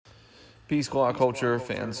Peace, Cloud Culture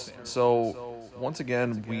fans. So, once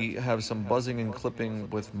again, we have some buzzing and clipping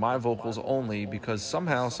with my vocals only because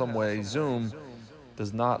somehow, someway, Zoom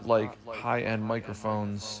does not like high-end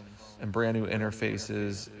microphones and brand new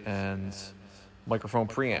interfaces and microphone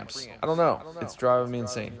preamps. I don't know. It's driving me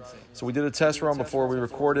insane. So we did a test run before we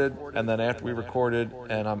recorded, and then after we recorded,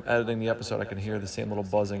 and I'm editing the episode, I can hear the same little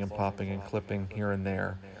buzzing and popping and clipping here and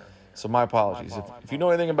there. So my apologies. If you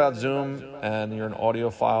know anything about Zoom and you're an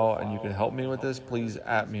audiophile and you can help me with this, please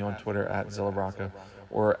at me on Twitter at ZillaRocca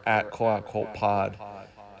or at Call Out Cult Pod.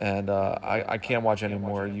 And I can't watch any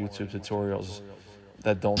more YouTube tutorials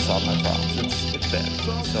that don't solve my problems. It's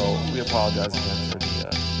bad. So we apologize again for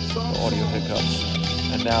the audio hiccups.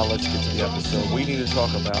 And now let's get to the episode. We need to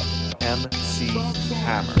talk about MC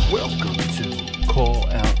Hammer. Welcome to Call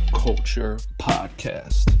Out Culture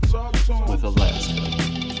Podcast with Alaska,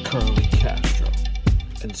 Curly Castro,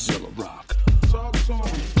 and Zilla Rock.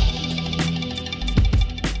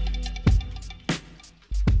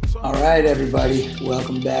 All right, everybody.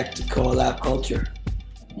 Welcome back to Call Out Culture.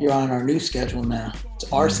 You're on our new schedule now.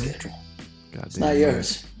 It's our schedule. It's not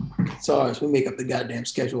yours. It's ours. We make up the goddamn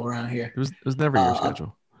schedule around here. It was never your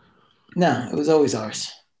schedule. No, it was always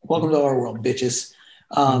ours. Welcome to our world, bitches.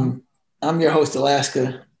 I'm your host,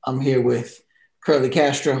 Alaska. I'm here with Curly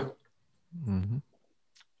Castro. Mm-hmm.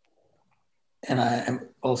 And I am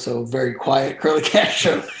also very quiet, Curly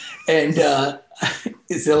Castro, and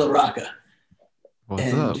Zilla Rocca.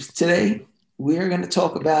 What's up? Today we are going to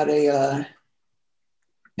talk about an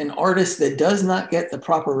artist that does not get the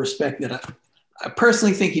proper respect that I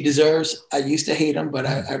personally think he deserves. I used to hate him, but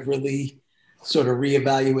I've really sort of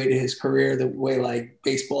reevaluated his career the way like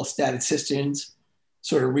baseball statisticians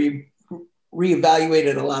sort of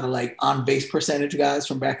reevaluated a lot of like on base percentage guys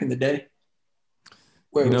from back in the day.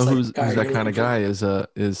 You know who's that kind of guy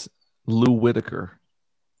is Lou Whitaker.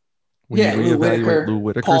 When you Lou Whitaker, Lou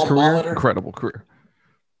Whitaker's Paul career, Molitor. Incredible career.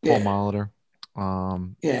 Yeah. Paul Molitor. All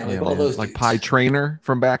those like dudes. Pie Trainer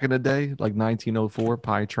from back in the day, like 1904,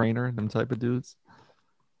 Pie Trainer, them type of dudes.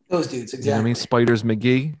 Those dudes, exactly. You know what I mean? Spiders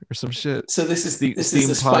McGee or some shit. So this is the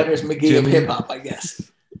Steam Spiders Pot McGee of Jimmy. hip hop, I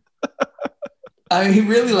guess. I mean, he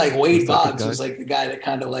really like Wade Those type of Boggs guys. was like the guy that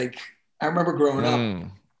kind of like, I remember growing up,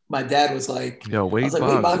 my dad was like, Yo, Wade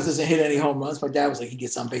Boggs Boggs. doesn't hit any home runs. My dad was like, he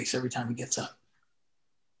gets on base every time he gets up.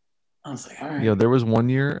 I was like, all right. Yo, there was one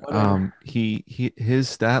year, Whatever. his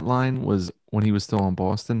stat line was when he was still in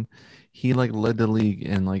Boston, he like led the league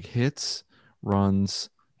in like hits, runs,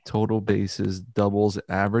 total bases, doubles,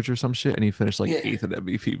 average or some shit, and he finished like 8th in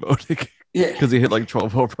MVP voting. Yeah. Because he hit like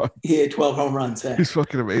 12 home runs. He had 12 home runs. Yeah. He's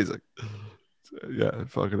fucking amazing. Yeah,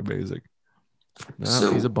 fucking amazing. No,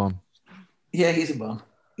 So- he's a bum. Yeah, he's a bum.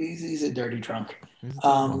 He's a dirty drunk. He's a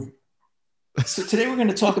bum. So today we're going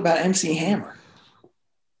to talk about MC Hammer.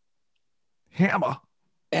 Hammer.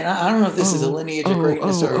 And I don't know if this is a lineage of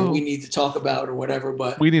greatness or we need to talk about or whatever,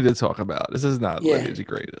 but We need to talk about it. This is not lineage of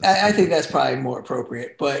greatness. I think that's probably more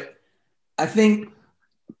appropriate. But I think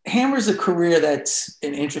Hammer's a career that's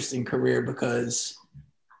an interesting career because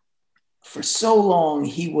for so long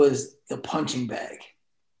he was the punching bag.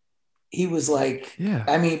 He was like,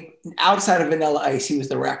 I mean, outside of Vanilla Ice, he was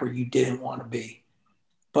the rapper you didn't want to be.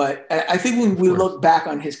 But I think when we look back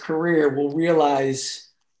on his career, we'll realize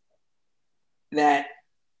that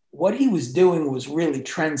what he was doing was really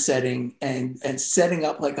trend setting and setting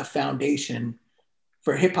up like a foundation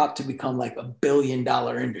for hip hop to become like $1 billion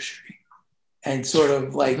industry and sort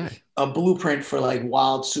of like a blueprint for like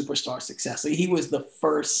wild superstar success. Like he was the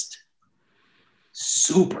first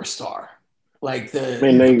superstar, like the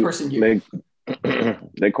person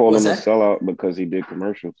they call him a that? sellout because he did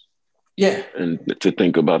commercials. Yeah. And to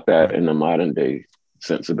think about that in the modern day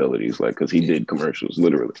sensibilities, like, because he did commercials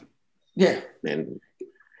literally. Yeah. And,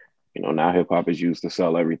 you know, now hip hop is used to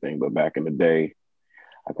sell everything. But back in the day,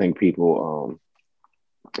 I think people,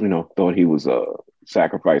 you know, thought he was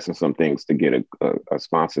sacrificing some things to get a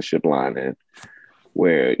sponsorship line in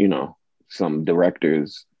where, you know, some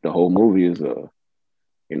directors, the whole movie is a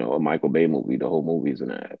Michael Bay movie. The whole movie is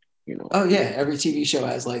an ad, you know. Oh, yeah. Every TV show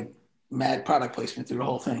has like mad product placement through the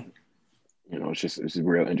whole thing. You know, it's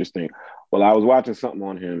real interesting. Well, I was watching something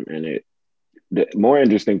on him and the more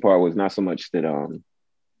interesting part was not so much that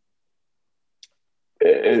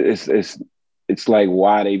it's like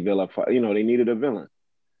why they vilify, you know, they needed a villain.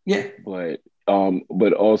 Yeah. But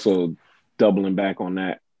also doubling back on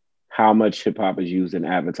that, how much hip hop is used in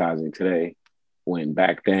advertising today when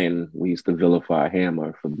back then we used to vilify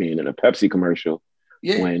Hammer for being in a Pepsi commercial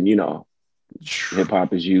when, you know, hip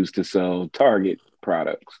hop is used to sell Target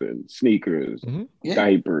products and sneakers, and Yeah.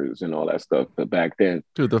 diapers, and all that stuff. But back then,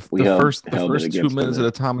 Dude, the held first it 2 against minutes of them.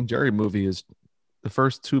 the Tom and Jerry movie is the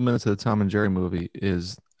first 2 minutes of the Tom and Jerry movie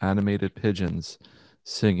is animated pigeons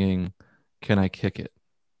singing "Can I Kick It?"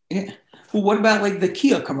 Yeah. Well, what about like the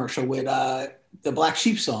Kia commercial with the Black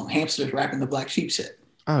Sheep song, hamsters rapping the Black Sheep shit?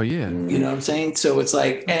 Oh yeah. You know what I'm saying? So it's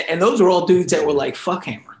like, and those are all dudes that were like, fuck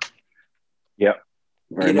Hammer. Yep.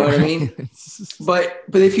 You know what I mean? But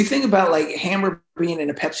if you think about like Hammer being in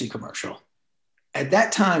a Pepsi commercial, at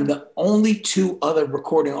that time, the only two other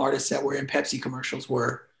recording artists that were in Pepsi commercials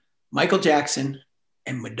were Michael Jackson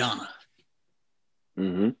and Madonna.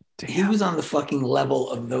 Mm-hmm. He was on the fucking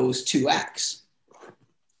level of those two acts.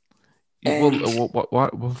 Well,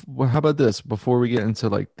 how about this before we get into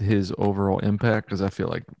like his overall impact? Because I feel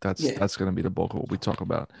like that's going to be the bulk of what we talk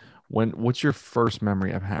about. What's your first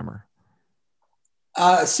memory of Hammer?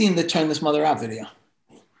 Seeing the Turn This Mother Out video.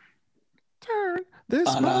 Turn this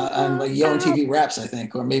on like Yo MTV Raps, I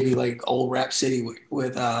think, or maybe like old Rap City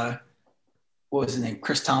with what was his name?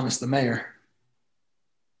 Chris Thomas, the mayor.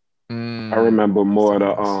 I remember more the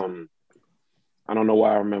I don't know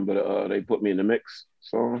why I remember the They Put Me in the Mix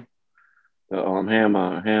song. The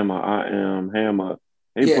Hammer, I am Hammer.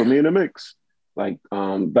 They put me in the mix. Like,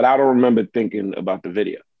 but I don't remember thinking about the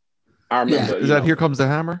video. I remember. Is that Here Comes the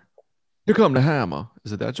Hammer? Here Come the Hammer.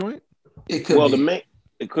 Is it that joint? It could be.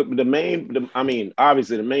 I mean,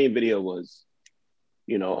 obviously the main video was,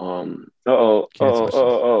 you know,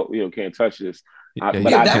 can't touch this.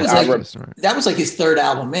 That was like his third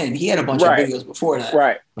album in. He had a bunch of videos before that.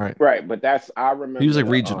 Right. But I remember he was like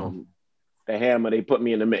regional. The Hammer, They Put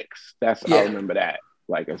Me in the Mix. I remember that.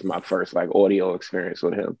 Like it's my first like audio experience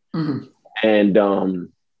with him. Mm-hmm. And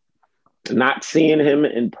not seeing him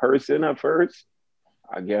in person at first,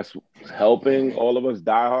 I guess helping all of us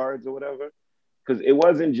diehards or whatever. Because it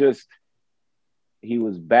wasn't just he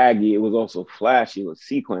was baggy, it was also flashy, it was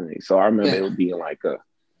sequiny. So I remember it being like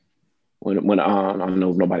when I don't know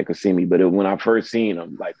if nobody could see me, but when I first seen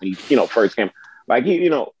him, like when he first came, like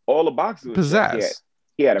he all the boxes pizzazz.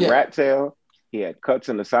 He had a rat tail. He had cuts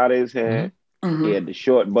in the side of his head. Mm-hmm. He had the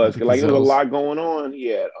short buzz. Like there was a lot going on. He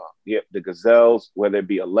had the gazelles, whether it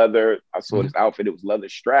be a leather. I saw this outfit. It was leather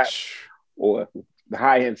straps or the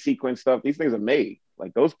high end sequin stuff. These things are made.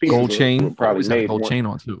 Like those pieces gold chain. Were probably made gold chain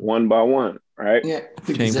on too. One by one, right? Yeah,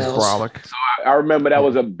 chain frolic. So I remember that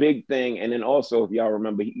was a big thing. And then also, if y'all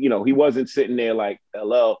remember, he wasn't sitting there like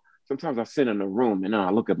LL. Sometimes I sit in the room and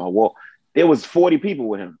I look at my wall. There was 40 people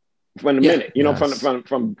with him from the minute,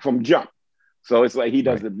 from jump. So it's like he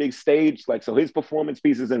does the big stage, like so his performance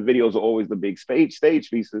pieces and videos are always the big stage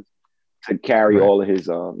pieces to carry all of his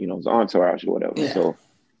his entourage or whatever. Yeah. So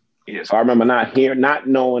so I remember not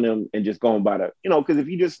knowing him and just going by the, because if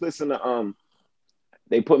you just listen to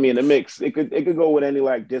They Put Me in the Mix, it could go with any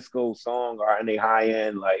like disco song or any high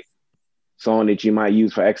end like song that you might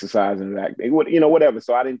use for exercise and like whatever.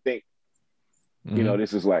 So I didn't think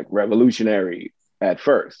this is like revolutionary at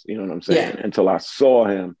first, you know what I'm saying? Yeah. Until I saw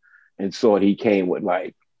him and saw he came with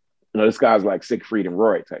like, this guy's like Siegfried and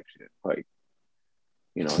Roy type shit. Like,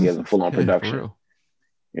 he has a full on production.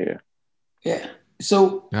 Yeah. Yeah.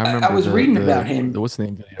 So I was reading about him. What's the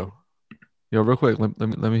name video? Yo, real quick, let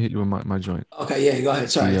me hit you with my joint. Okay, yeah, go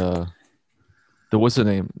ahead. Sorry. The what's the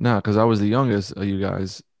name? No, because I was the youngest of you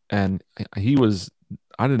guys, and I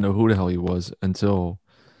didn't know who the hell he was until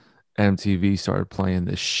MTV started playing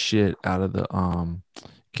the shit out of the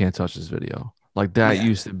Can't Touch This video. Like that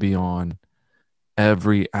used to be on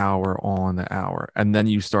every hour on the hour. And then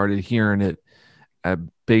you started hearing it at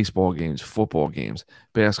baseball games, football games,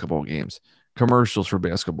 basketball games, commercials for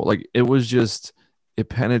basketball. Like it was just, it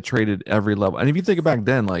penetrated every level. And if you think back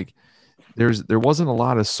then, like there wasn't a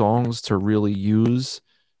lot of songs to really use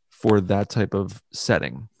for that type of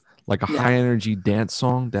setting. Like a high energy dance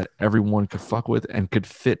song that everyone could fuck with and could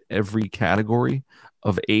fit every category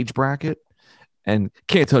of age bracket. And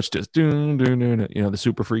Can't Touch This, the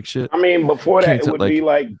super freak shit. I mean, before that, it would be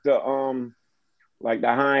like the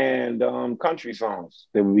high end country songs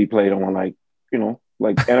that would be played on like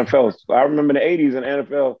NFL. I remember the '80s in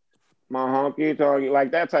NFL, my honky tonky,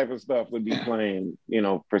 like that type of stuff would be playing,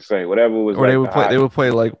 per se, whatever was. Or they would play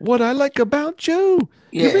like What I Like About You.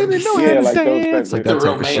 You really know how to dance, like that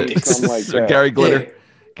type of shit. Something like that. Gary Glitter,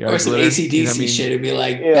 or some AC/DC shit. It'd be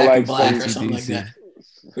like Back in Black or something like that.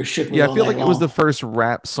 I feel like it was the first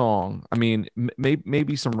rap song. I mean,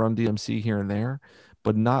 maybe some Run DMC here and there,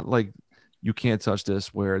 but not like You Can't Touch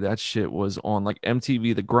This, where that shit was on like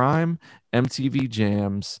MTV The Grime, MTV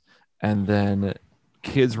Jams, and then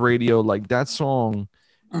Kids Radio. Like that song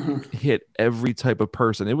hit every type of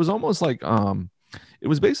person. It was almost like it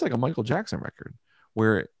was basically like a Michael Jackson record,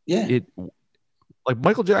 where Yeah. it like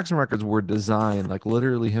Michael Jackson records were designed, like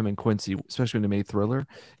literally him and Quincy, especially when they made Thriller,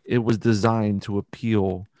 it was designed to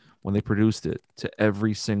appeal when they produced it to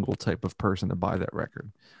every single type of person to buy that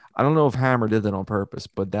record. I don't know if Hammer did that on purpose,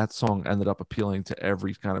 but that song ended up appealing to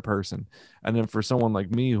every kind of person. And then for someone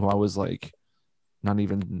like me, who I was like not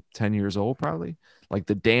even 10 years old, probably, like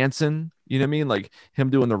the dancing, you know what I mean? Like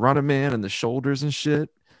him doing the running man and the shoulders and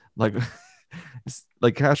shit. Like,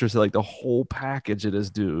 like Castro said, like the whole package of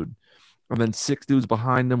this dude. And then 6 dudes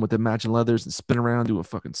behind him with the matching leathers and spin around, do a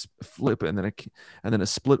fucking flip, and then a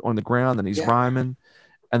split on the ground. And he's rhyming,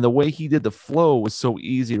 and the way he did the flow was so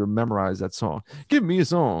easy to memorize that song. Give me a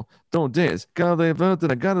song, don't dance. Gotta lay back, then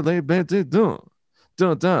I gotta lay back, dun dun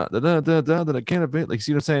dun dun dun dun dun. That I can't abate. Like,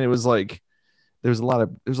 see what I'm saying? It was like there's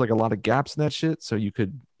like a lot of gaps in that shit. So you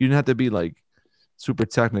didn't have to be like super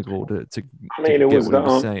technical to I mean, to it get was what he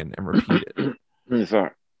was the saying and repeat it.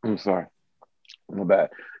 I'm sorry. My bad.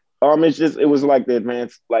 It was like the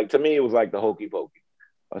advanced, like to me, it was like the hokey pokey,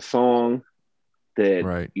 a song that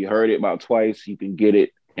Right. you heard it about twice, you can get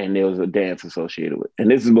it, and there was a dance associated with it.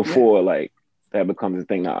 And this is before like that becomes a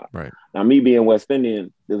thing now. Right. Now, me being West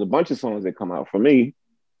Indian, there's a bunch of songs that come out for me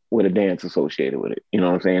with a dance associated with it. You know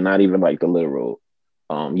what I'm saying? Not even like the literal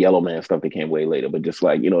Yellow Man stuff that came way later, but just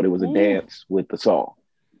like, you know, there was a dance with the song.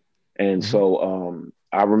 And so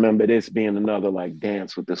I remember this being another like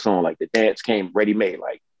dance with the song. Like the dance came ready made,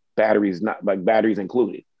 like batteries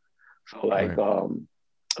included. So like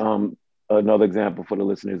another example for the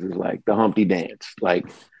listeners is like the Humpty Dance, like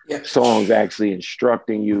songs actually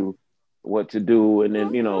instructing you what to do, and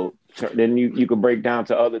then then you could break down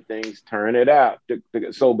to other things, turn it out.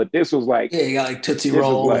 So, but this was like you got like Tootsie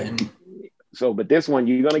Roll, but this one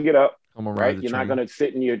you're gonna get up, right? You're not gonna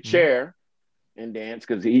sit in your chair and dance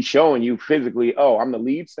because he's showing you physically. Oh, I'm the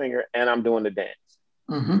lead singer and I'm doing the dance.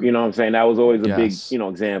 You know what I'm saying? That was always a big,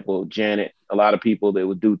 example. Janet, a lot of people that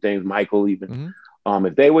would do things. Michael even.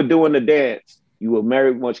 If they were doing the dance, you were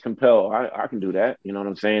very much compelled. I can do that. You know what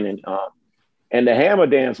I'm saying? And the Hammer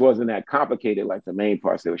dance wasn't that complicated like the main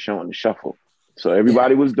parts they were showing the shuffle. So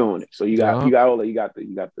everybody was doing it. So you got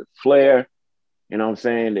the flair. You know what I'm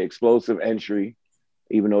saying? The explosive entry.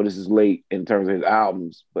 Even though this is late in terms of his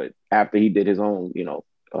albums, but after he did his own,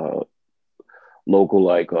 local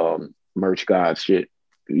like merch god shit.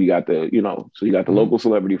 You got the, so you got the local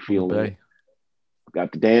celebrity feeling.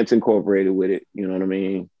 Got the dance incorporated with it. You know what I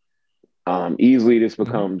mean? Easily this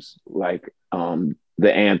becomes like the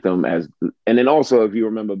anthem and then also if you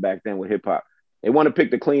remember back then with hip hop, they want to pick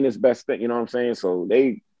the cleanest, best thing. You know what I'm saying? So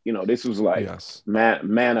they, this was like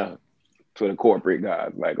manna to the corporate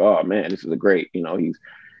guys. Like, oh man, this is a great. He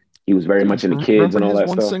was very much into kids and all that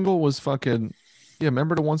stuff. One single was fucking. Yeah,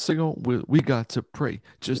 remember the one single? We got to pray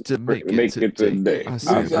just to make it today. I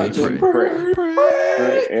said, pray.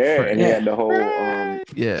 Yeah, and he had the whole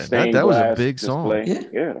that was a big song.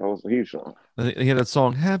 Yeah, that was a huge song. He had that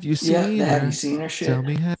song. Have you seen her? Have you seen her shit? Tell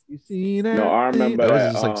me, have you seen her? No, I remember that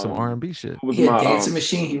was just like some R&B shit. He had Dancing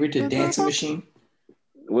Machine. He redid Dancing Machine.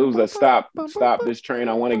 It was a stop this train.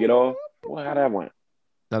 I want to get off. Well, how that went?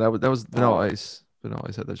 No, that was Vanilla Ice. Vanilla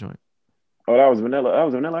Ice had that joint. Oh, that was Vanilla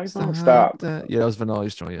Ice. Stop. Yeah, that was Vanilla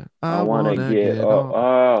Ice joint. Yeah. I want to get off.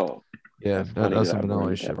 Oh. Yeah, that was some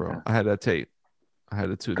Vanilla Ice shit, bro. I had that tape. I had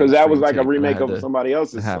it too. Because that was like a remake of somebody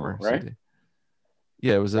else's song, right? CD.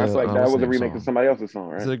 Yeah, it was. That's like that was a remake of somebody else's song,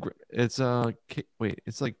 right? It's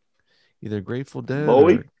it's like either Grateful Dead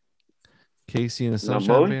Bowie? or Casey and the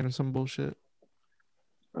Sunshine Band or some bullshit.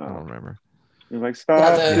 I don't remember. He's like,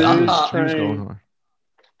 stop this train.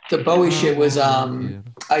 The Bowie shit was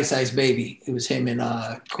Ice Ice Baby. It was him and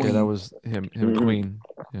Queen. Yeah, that was him and Queen.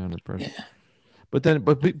 Yeah,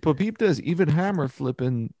 But peep this, even Hammer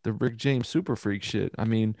flipping the Rick James Super Freak shit. I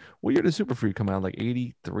mean, what year did Super Freak come out? Like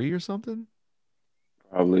 83 or something?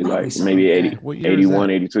 Probably like maybe 80, 81,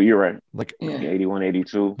 82. You're right. Like 81,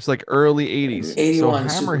 82. It's like early 80s. 81 so Hammer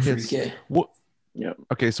Super hits. Freak, yeah. What? Yeah.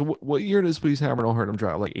 Okay, so what year does Please Hammer Don't Hurt Him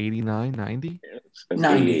drop? Like 89, 90?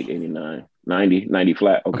 88, 89, 90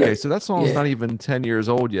 flat. Okay, so that song's not even 10 years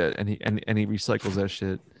old yet, and he recycles that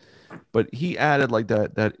shit. But he added like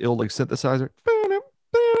that ill like synthesizer.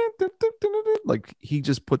 Like he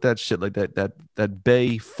just put that shit like that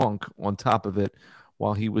Bay funk on top of it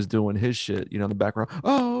while he was doing his shit, in the background.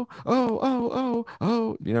 Oh. You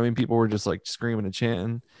know what I mean? People were just like screaming and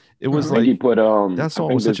chanting. It was like he put that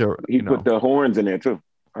song was such a put the horns in there too.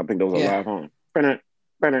 I think those are live horns. I don't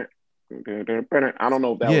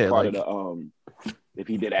know if that was part of the if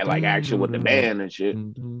he did that like action with the band and shit.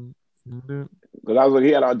 Because I was like,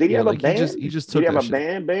 did he have a band? He just took. Did he have a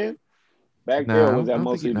band? Back there was that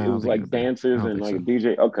mostly it was like dancers and like a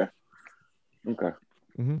DJ. Okay. Okay.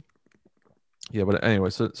 Mm-hmm. Yeah, but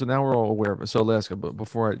anyway, so now we're all aware of it. So Alaska, but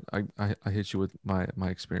before I hit you with my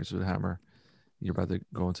experience with Hammer, you're about to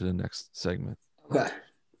go into the next segment. Okay.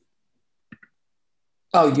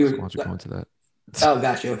 Oh, So why don't you go into that? Oh,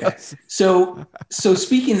 gotcha. Okay. So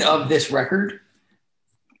speaking of this record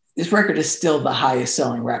is still the highest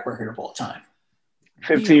selling rap record of all time.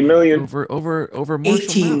 15 million. Over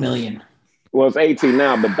 18 million. Well, it's 18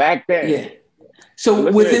 now, but back then. Yeah.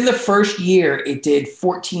 So within the first year, it did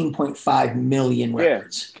 14.5 million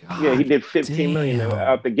records. Yeah, he did 15 million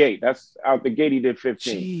out the gate. That's out the gate. He did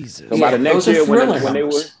 15. Jesus. So by the next year, when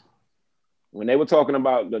they were talking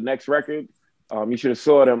about the next record, you should have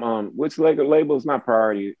saw them on which label? It's not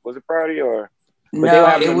Priority. Was it Priority or? No,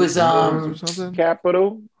 it was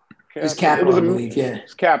Capital. It was Capital, I believe. Yeah,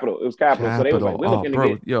 it's Capital. It was Capital. So they were like, we're looking to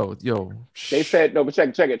get. Yo. They said no, but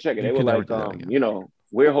check it. They were like,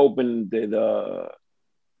 we're hoping that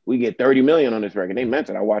we get 30 million on this record. They meant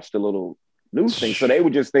it. I watched a little news thing, so they were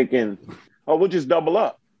just thinking, oh, we'll just double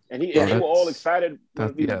up. And they were all excited.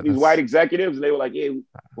 These white executives, and they were like, yeah,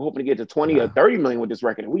 we're hoping to get to 20 or 30 million with this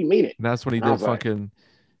record, and we mean it. And that's when he did fucking.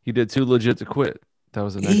 He did Too Legit to Quit. That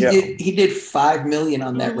was the next. He did 5 million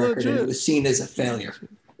on that record, and it was seen as a failure.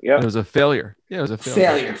 Yeah, it was a failure. Yeah, it was a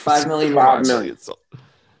failure. 5 million. 5 million.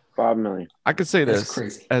 5 million. I could say That's this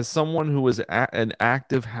crazy. As someone who was an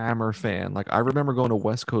active Hammer fan. Like I remember going to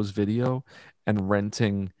West Coast Video and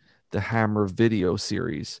renting the Hammer video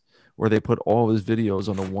series where they put all of his videos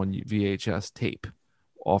on a one VHS tape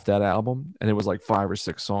off that album, and it was like 5 or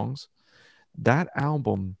 6 songs. That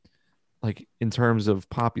album, like in terms of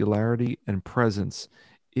popularity and presence,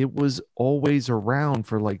 it was always around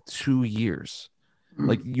for like 2 years.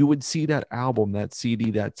 Like you would see that album, that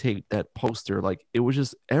CD, that tape, that poster, like it was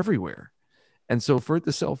just everywhere. And so for it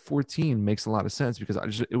to sell 14 makes a lot of sense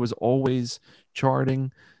because it was always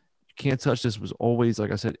charting. Can't Touch This was always,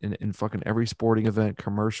 like I said, in fucking every sporting event,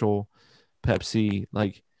 commercial, Pepsi.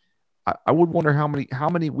 Like I would wonder how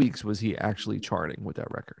many weeks was he actually charting with that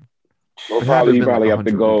record? Well, you probably have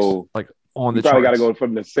to go weeks, like on the charts. You probably got charts. to go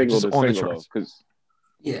from the single to single because.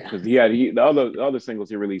 Yeah, because the other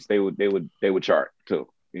singles he released, they would chart too.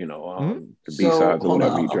 The B-sides or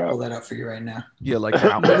whatever he dropped. I'll pull that up for you right now. Yeah, like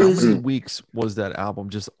how many weeks was that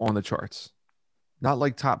album just on the charts? Not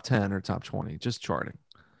like top 10 or top 20, just charting.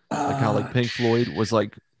 Like how like Pink Floyd was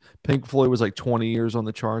like 20 years on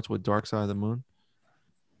the charts with Dark Side of the Moon.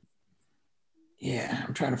 Yeah,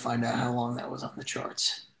 I'm trying to find out how long that was on the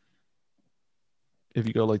charts. If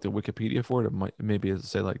you go like the Wikipedia for it, it might maybe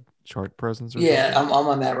say like chart presence. Or something. I'm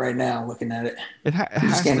on that right now, looking at it. It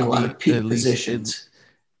has getting to a lot of peak positions.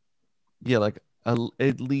 Like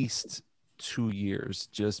at least 2 years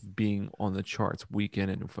just being on the charts week in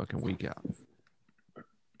and fucking week out.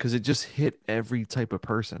 Because it just hit every type of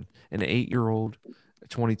person: an 8-year-old, a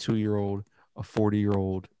 22-year-old, a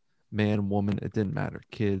 40-year-old, man, woman. It didn't matter.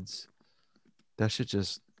 Kids. That shit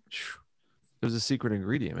just. It was a secret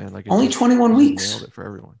ingredient, man. Like only 21 weeks. Nailed it for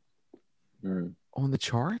everyone. On the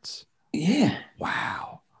charts? Yeah.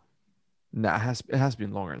 Wow. Nah, it has to be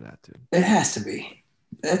longer than that, dude. It has to be.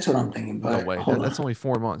 That's what I'm thinking. But no way. That's only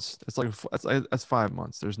 4 months. That's 5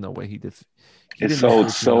 months. There's no way he did. It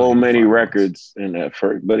sold so many records in that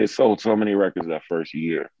first, but it sold so many records that first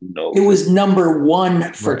year. No, it was number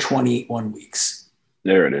 1 for 21 weeks.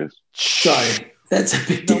 There it is. Sorry, that's a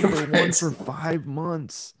big difference. Number 1 for 5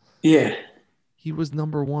 months. Yeah. He was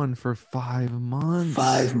number 1 for 5 months.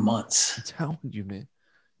 5 months. I'm telling you, man.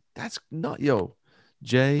 That's not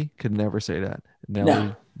Jay could never say that.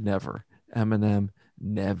 Nelly, never. Eminem,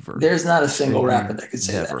 never. There's not a single rapper that could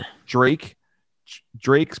say that.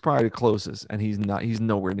 Drake's probably the closest, and he's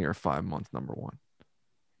nowhere near 5 months number 1.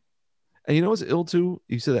 And you know what's ill too?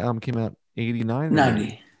 You said the album came out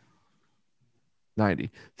 89?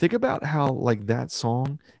 90. Think about how like that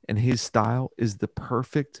song and his style is the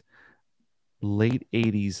perfect late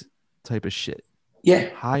 80s type of shit.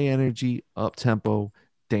 Yeah. High energy, up tempo,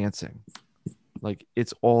 dancing. Like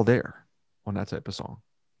it's all there on that type of song,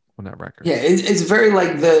 on that record. Yeah, it's very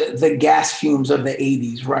like the gas fumes of the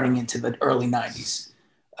 80s running into the early 90s.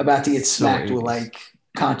 About to get smacked with like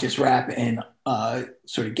conscious rap and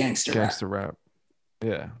sort of gangster rap.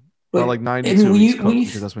 Yeah. But like 92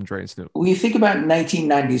 because that's when Dre and Snoop. When you think about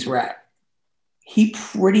 1990s rap, he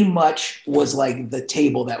pretty much was like the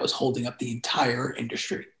table that was holding up the entire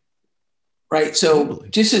industry, right? So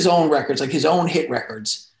just his own records, like his own hit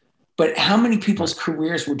records, but how many people's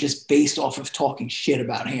careers were just based off of talking shit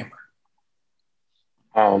about Hammer?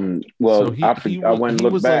 Well, so I went and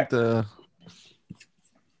looked back. Like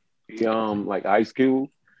like Ice Cube,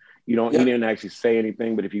 he didn't actually say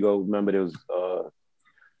anything, but if you go remember, there was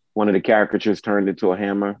one of the caricatures turned into a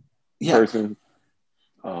hammer person.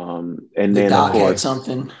 And then Doc of course had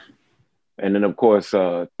something. And then of course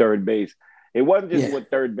third base. It wasn't just what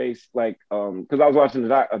third base like because I was watching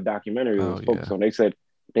a documentary that was focused on. They said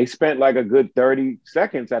they spent like a good 30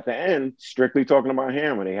 seconds at the end strictly talking about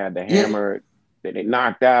Hammer. They had the hammer that they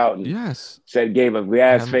knocked out and said gave a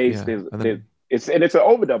gas face. It's an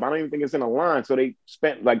overdub. I don't even think it's in a line. So they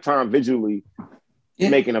spent like time visually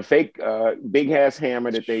making a fake big ass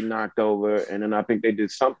hammer that they knocked over. And then I think they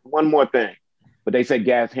did one more thing. But they said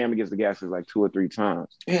hammer gets the gases like 2 or 3 times.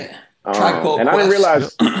 Yeah. And I didn't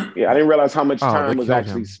realize I didn't realize how much time was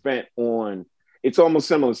actually spent on it's almost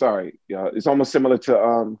similar, it's almost similar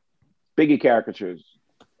to Biggie caricatures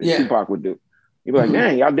that Tupac would do. You'd be like,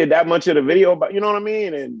 dang, y'all did that much of the video, but you know what I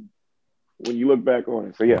mean? And when you look back on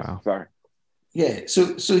it. So sorry. Yeah.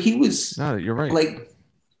 So he was you're right. Like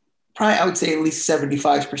probably I would say at least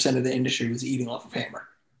 75% of the industry was eating off of Hammer.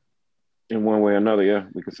 In one way or another,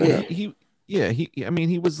 we could say that. He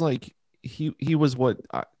was like he was what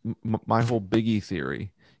my whole Biggie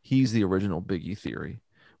theory. He's the original Biggie theory,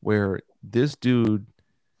 where this dude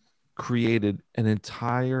created an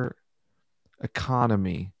entire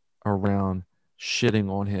economy around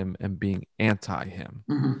shitting on him and being anti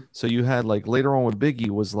him. So you had like later on with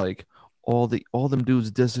Biggie was like all them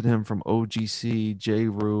dudes dissing him from OGC, J.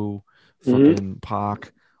 Rue, fucking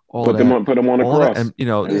Pac, put them on the cross, and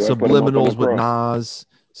subliminals with Nas.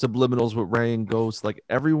 Subliminals with Ray and Ghost, like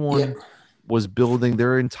everyone was building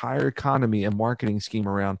their entire economy and marketing scheme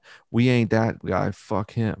around we ain't that guy,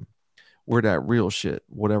 fuck him, we're that real shit,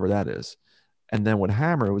 whatever that is. And then with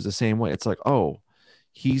Hammer it was the same way. It's like, oh,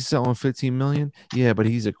 he's selling 15 million, but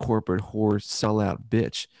he's a corporate whore sellout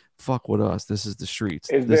bitch, fuck with us, this is the streets.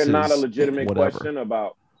 Is there not a legitimate question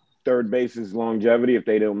about third base's longevity if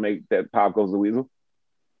they don't make that Pop Goes the Weasel?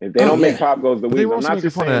 If they don't make Pop Goes the Weasel, they were also making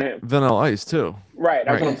fun of Vanilla Ice too. Right,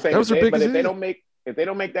 that's what I'm saying. If they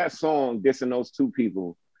don't make that song dissing those two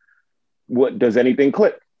people, what does anything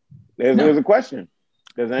click? There's a question.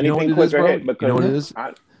 Does anything click or hit? Because you know what it is?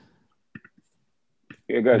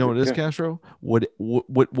 You know what it is, Castro? Would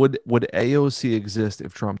AOC exist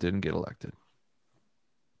if Trump didn't get elected?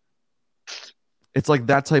 It's like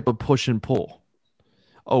that type of push and pull.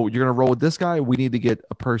 Oh, you're gonna roll with this guy? We need to get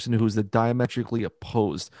a person who's the diametrically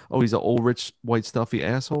opposed. Oh, he's an old rich white stuffy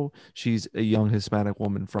asshole. She's a young Hispanic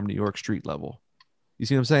woman from New York street level. You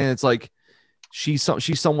see what I'm saying? It's like she's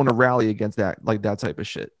someone to rally against that, like that type of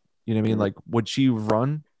shit. You know what I mean? Like, would she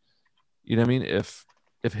run? You know what I mean? If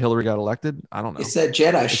Hillary got elected, I don't know. It's that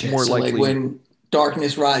Jedi shit. More likely, like when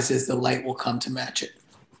darkness rises, the light will come to match it.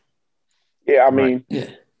 Yeah, I mean,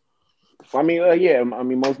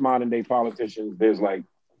 most modern day politicians, there's like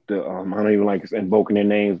I don't even like invoking their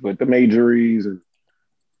names, but the Majories and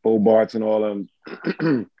Bobarts and all of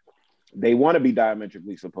them, they want to be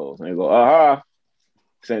diametrically opposed. And they go,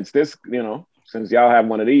 since y'all have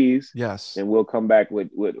one of these, then we'll come back with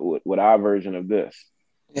our version of this.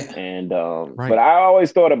 Yeah. And but I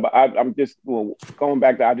always thought about I'm just going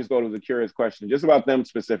back to I just thought it was a curious question just about them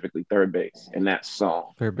specifically, third base and that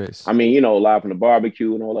song. Third base. I mean, Live from the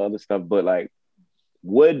Barbecue and all the other stuff, but like,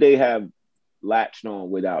 would they have latched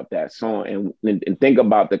on without that song? And think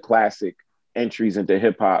about the classic entries into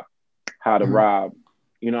hip hop, How to Rob.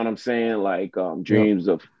 You know what I'm saying? Like Dreams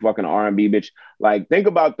of fucking R&B bitch. Like think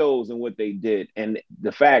about those and what they did, and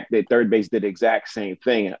the fact that third base did the exact same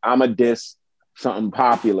thing. I'm a diss something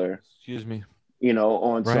popular. Excuse me.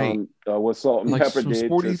 On some what Salt and like Pepper did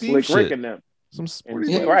to Slick Rick and them.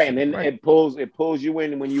 And then it pulls you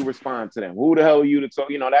in when you respond to them. Who the hell are you to talk?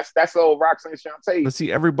 That's the old Roxanne Shante. Let's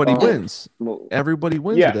see, everybody wins. Everybody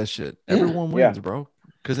wins with that shit. Everyone wins, bro.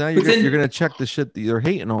 Because now you're gonna check the shit that you're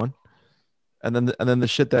hating on. And then the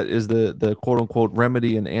shit that is the quote unquote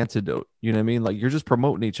remedy and antidote. You know what I mean? Like you're just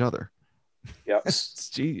promoting each other. Yeah, it's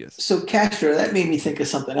genius. So Castro, that made me think of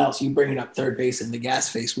something else. You bringing up third base and the gas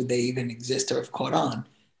face, would they even exist or have caught on?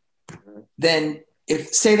 Then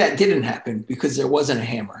if say that didn't happen because there wasn't a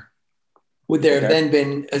Hammer, would there have then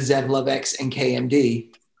been a Zev Love X and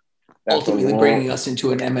KMD ultimately bringing us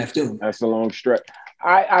into an MF Doom? That's a long stretch.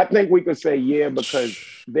 I think we could say because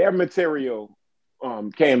their material,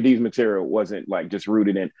 KMD's material wasn't like just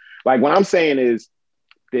rooted in. Like what I'm saying is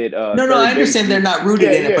that no, I understand they're not rooted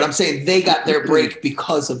in it, but I'm saying they got their break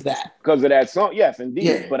because of that. Because of that song, yes, indeed.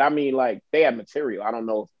 Yeah. But I mean, like they had material. I don't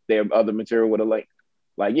know if their other material would have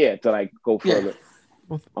to go further.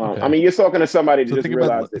 Well, okay. I mean, you're talking to somebody that just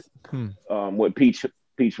realized what Peach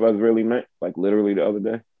Fuzz really meant, like literally the other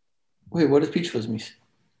day. Wait, what does Peach Fuzz mean?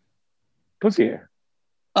 Pussy hair.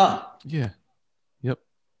 Oh, yeah, yep.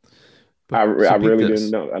 I really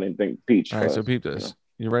didn't know. I didn't think Peach. All right, so peep this.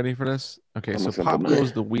 You ready for this? Okay, I'm so a simple Pop man.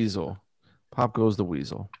 Goes the Weasel. Pop Goes the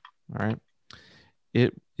Weasel. All right.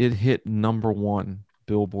 It hit #1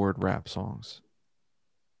 Billboard rap songs.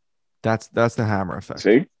 That's the Hammer effect.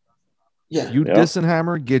 See? Yeah. You Yep. dissing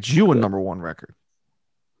Hammer gets you a #1 record.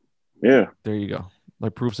 Yeah. There you go.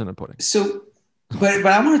 Like proof's in the pudding. So, but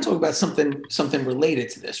I want to talk about something related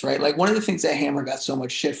to this, right? Like one of the things that Hammer got so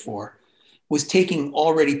much shit for was taking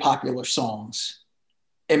already popular songs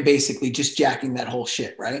and basically just jacking that whole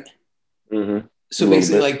shit, right? Mm-hmm. So A little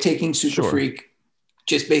basically, bit. like taking Super Sure. Freak,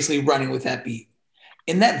 just basically running with that beat.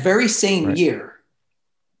 In that very same Right. year,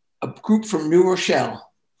 a group from New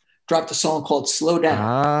Rochelle dropped a song called "Slow Down,"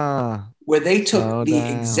 Ah, where they took Slow the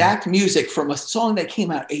Down. exact music from a song that came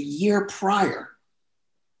out a year prior,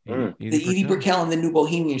 Mm. the Edie Brickell and the New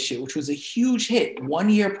Bohemian shit, which was a huge hit 1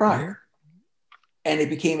 year prior, and it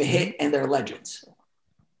became a hit, and they're legends.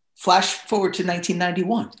 Flash forward to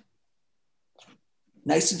 1991.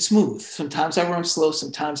 Nice and smooth. Sometimes I rhyme slow,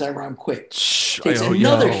 sometimes I rhyme quick. Takes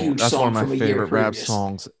another huge that's song one of my from a year favorite rap previous.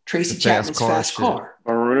 songs. Tracy The Chapman's Fast shit. Car.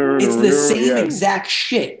 It's the same Yeah. exact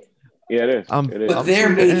shit. Yeah, it is. It is. But they're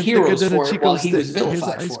made sweeter and heroes thicker than a for it Chico while he was stick. Here's an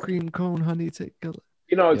vilified ice for it. cream cone, honey. Take a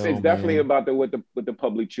You know, it's Yo, definitely man. about what the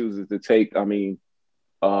public chooses to take. I mean,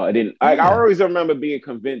 I always remember being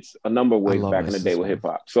convinced a number of ways love back in the Nice day and with Smooth.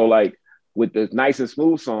 hip hop. So like with the Nice and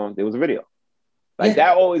Smooth song, there was a video. Like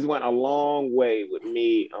that always went a long way with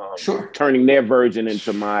me turning their version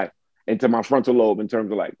into my frontal lobe in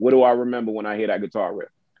terms of like, what do I remember when I hear that guitar riff?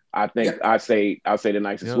 I think I'll say the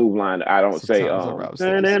Nice and Smooth line. I don't say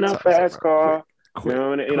in a fast car. Quick,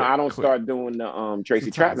 I don't start doing the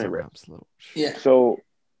Tracy Chapman riff. Yeah. So,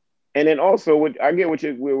 and then also, I get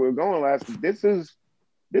where we're going last. This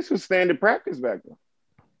was standard practice back then.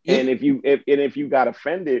 Yeah. And if you got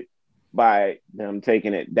offended by them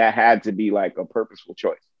taking it, that had to be like a purposeful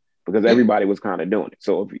choice because everybody was kind of doing it.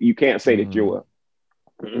 So if you can't say that you're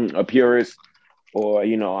a purist or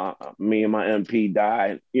me and my MP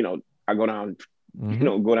died, I go down,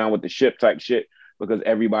 go down with the ship type shit because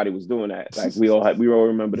everybody was doing that. Like we all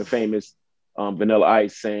remember the famous Vanilla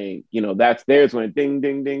Ice saying, that's theirs when ding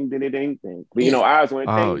ding ding ding ding ding. But ours went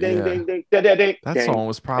ding ding ding ding ding ding. That song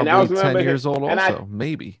was probably 10 years old also,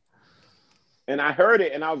 maybe. And I heard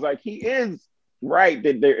it and I was like, he is right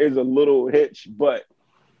that there is a little hitch, but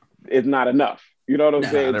it's not enough. You know what I'm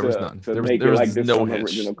saying? There was none. To make it like this no on the hitch.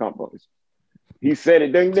 original compost. He said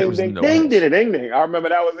it ding ding ding ding ding ding ding. I remember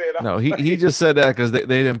that was it. No, he just said that because they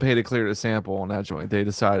didn't pay to clear the sample on that joint. They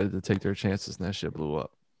decided to take their chances and that shit blew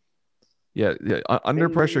up. Yeah. Under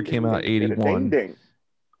Pressure came out 81.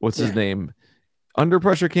 What's his name? Under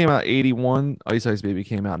Pressure came out 81. Ice Ice Baby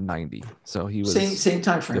came out 90. So he was same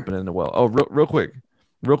time frame. dipping in the well. Oh, real quick.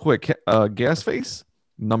 Gas Face,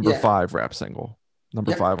 #5 rap single,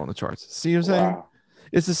 #5 on the charts. See what I'm saying? Wow.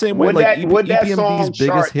 It's the same way like EPMD's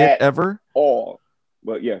biggest hit ever.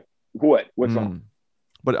 But yeah, what song?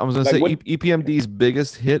 But I was gonna say EPMD's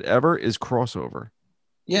biggest hit ever is Crossover.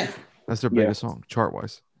 Yeah, that's their biggest song chart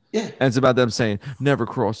wise. Yeah, and it's about them saying never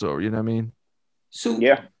crossover. You know what I mean? So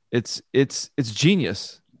yeah, it's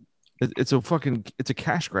genius. It's a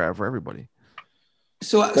cash grab for everybody.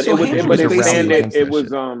 It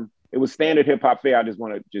was standard hip hop fare. I just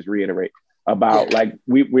want to reiterate about like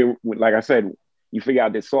we like I said, you figure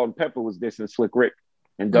out that Salt and Pepper was dissing Slick Rick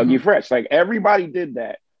and Dougie Fresh. Like everybody did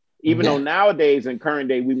that, even though nowadays in current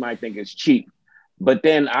day we might think it's cheap. But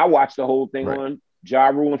then I watched the whole thing on Ja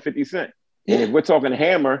Rule and 50 Cent. And if we're talking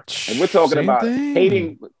Hammer, and we're talking about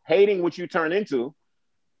hating what you turn into,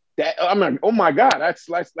 that I'm like, oh my God, that's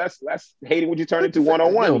hating what you turn into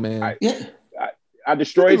 101. Man. I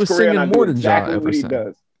destroy his career and I do exactly what he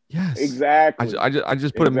does. Yes, exactly. I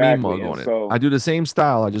just put a meme mug on it. I do the same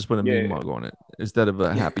style. I just put a meme mug on it instead of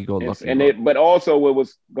a happy-go-lucky. But also it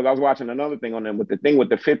was because I was watching another thing on them. But the thing with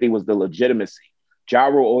the 50 was the legitimacy. Ja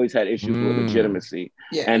Rule always had issues with legitimacy,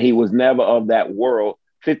 and he was never of that world.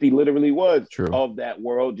 50 literally was of that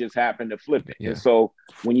world, just happened to flip it. And so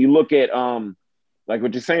when you look at like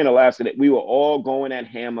what you're saying, Alaska, we were all going at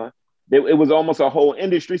Hammer. It was almost a whole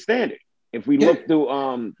industry standard. If we look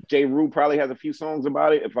through, J. Rue probably has a few songs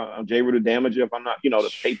about it. If J. Rue the Damager, if I'm not,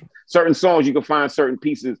 the tape, certain songs you can find certain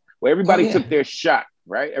pieces where everybody took their shot,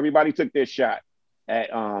 right? Everybody took their shot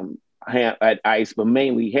at Ice, but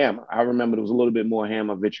mainly Hammer. I remember there was a little bit more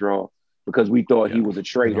Hammer vitriol because we thought he was a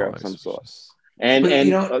traitor of some sort. And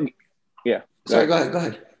Sorry, go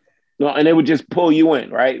ahead. No, and they would just pull you in,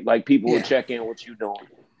 right? Like people would check in what you doing.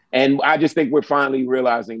 And I just think we're finally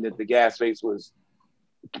realizing that the Gas Face was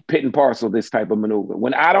pit and parcel this type of maneuver.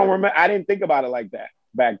 When I didn't think about it like that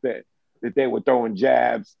back then, that they were throwing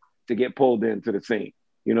jabs to get pulled into the scene.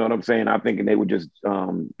 You know what I'm saying? I'm thinking they were just,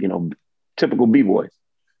 typical b-boys.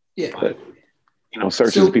 Yeah. But,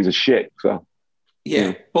 Search is a piece of shit. So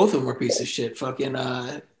yeah, both of them were pieces of shit. Fucking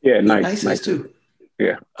nice too.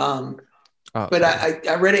 Yeah. But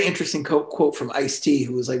I read an interesting quote from Ice-T,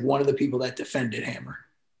 who was like one of the people that defended Hammer.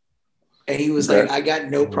 And he was like, I got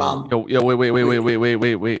no problem.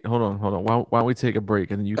 Wait. Hold on. Why don't we take a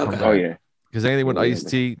break and then you come back? Oh, yeah. Because anything with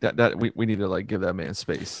Ice-T, that we need to like give that man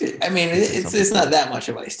space. I mean, it's not that much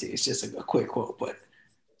of Ice-T. It's just a quick quote, but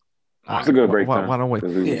it's a good break. Why don't we?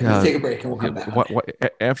 Let's take a break and we'll come back.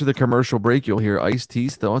 After the commercial break, you'll hear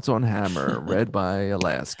Ice-T's thoughts on Hammer, read by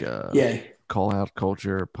Alaska. Yeah. Call Out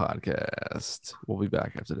Culture podcast. We'll be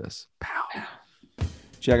back after this. Pow.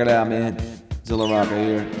 Check it out, man. Zilla Rocca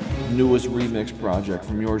here. Newest remix project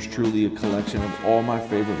from yours truly, a collection of all my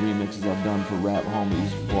favorite remixes I've done for rap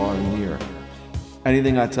homies far and near.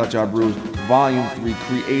 Anything I Touch I Bruise, Volume 3,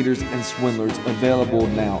 Creators and Swindlers, available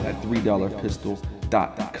now at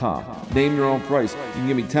 $3pistols.com. Name your own price. You can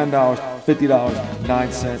give me $10, $50,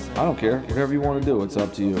 9 cents. I don't care. Whatever you want to do, it's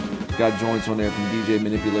up to you. Got joints on there from DJ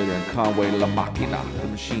Manipulator and Conway La Machina, The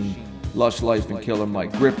Machine, Lush Life and Killer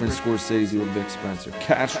Mike, Griffin Scorsese with Vic Spencer,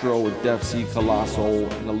 Castro with Def C, Colossal,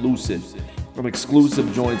 and Elucid. From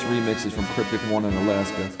exclusive joints remixes from Cryptic One in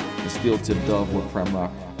Alaska and Steel Tip Dove with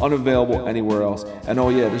Premrock. Unavailable anywhere else. And oh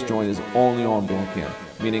yeah, this joint is only on Bandcamp,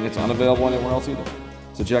 meaning it's unavailable anywhere else either.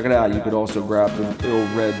 So check it out. You could also grab the Ill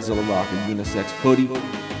Red Zilla Rocca unisex hoodie,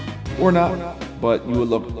 or not, but you would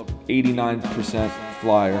look 89%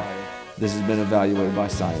 flyer. This has been evaluated by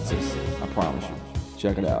scientists. I promise you.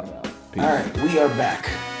 Check it out. Peace. All right, we are back.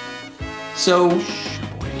 So,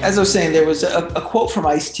 as I was saying, there was a quote from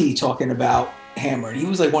Ice-T talking about Hammer, and he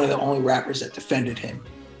was like one of the only rappers that defended him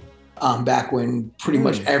back when pretty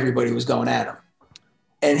much everybody was going at him.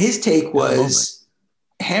 And his take was,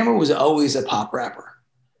 Hammer was always a pop rapper.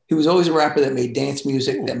 He was always a rapper that made dance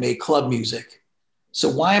music, that made club music. So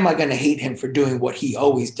why am I going to hate him for doing what he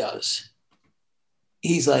always does?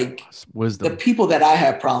 He's like, the people that I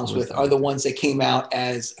have problems with are the ones that came out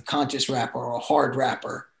as a conscious rapper or a hard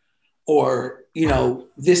rapper or,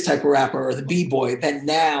 this type of rapper or the B-boy that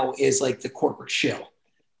now is like the corporate shill.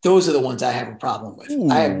 Those are the ones I have a problem with. Ooh.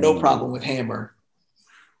 I have no problem with Hammer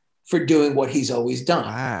for doing what he's always done.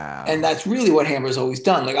 Wow. And that's really what Hammer's always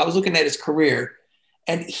done. Like I was looking at his career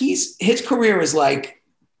and his career is like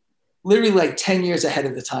literally like 10 years ahead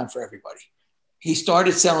of the time for everybody. He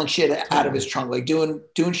started selling shit out of his trunk, like doing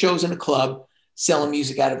shows in a club, selling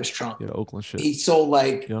music out of his trunk. Yeah, Oakland shit. He sold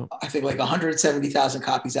I think 170,000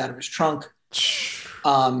 copies out of his trunk.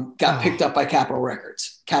 Got picked up by Capitol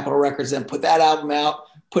Records. Capitol Records then put that album out,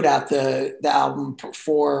 put out the album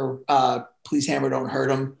for Please Hammer Don't Hurt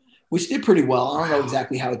Him, which did pretty well. I don't know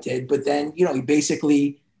exactly how it did, but then, he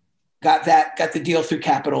basically got the deal through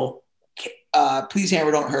Capitol. Please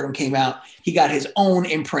Hammer Don't Hurt Him came out. He got his own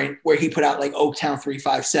imprint where he put out like Oaktown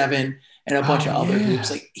 357 and a bunch of other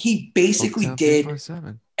groups. Like he basically did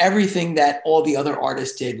everything that all the other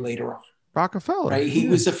artists did later on. Rockefeller. Right. He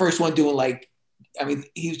was the first one doing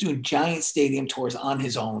he was doing giant stadium tours on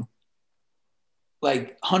his own.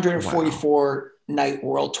 Like 144 night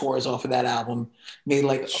world tours off of that album. Made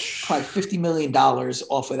like probably $50 million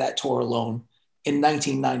off of that tour alone in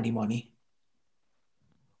 1990 money.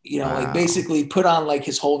 Basically put on like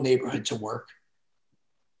his whole neighborhood to work.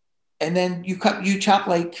 And then you chop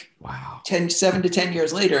like 7 to 10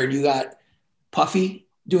 years later, and you got Puffy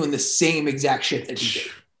doing the same exact shit that he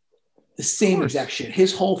did. The same exact shit.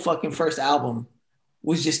 His whole fucking first album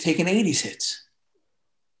was just taking 80s hits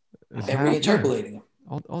and reinterpolating them.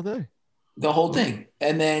 All day. The whole thing.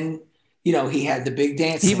 And then, he had the big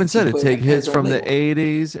dance. He even said it, take hits from the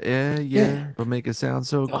 80s. Yeah. But make it sound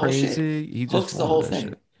so crazy. He just hooks the whole thing.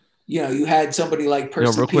 Shit. You had somebody like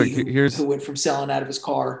Percy P who went from selling out of his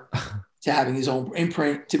car to having his own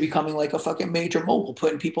imprint to becoming like a fucking major mogul,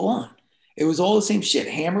 putting people on. It was all the same shit.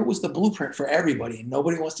 Hammer was the blueprint for everybody, and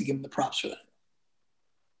nobody wants to give him the props for that.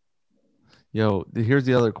 Yo, here's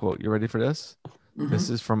the other quote. You ready for this? Mm-hmm. This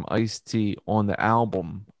is from Ice-T on the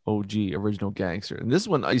album OG Original Gangster. And this is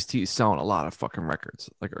when Ice-T is selling a lot of fucking records.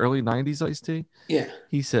 Like early 90s Ice-T. Yeah.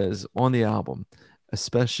 He says on the album, a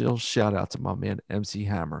special shout out to my man MC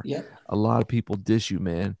Hammer. Yep. A lot of people diss you,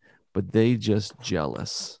 man, but they just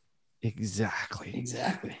jealous. Exactly.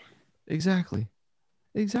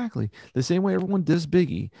 The same way everyone diss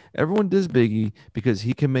Biggie. Everyone diss Biggie because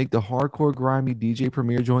he can make the hardcore grimy DJ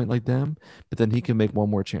Premier joint like them, but then he can make One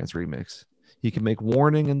More Chance remix. He can make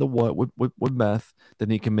Warning and the What with Meth, then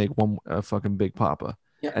he can make one fucking Big Papa.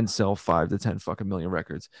 Yep. And sell 5 to 10 fucking million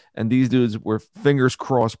records. And these dudes were fingers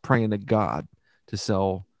crossed praying to God to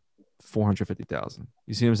sell 450,000.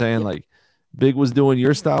 You see what I'm saying? Yeah. Like Big was doing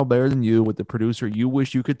your style better than you with the producer you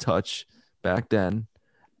wish you could touch back then,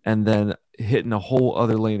 and then hitting a whole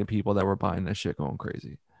other lane of people that were buying that shit going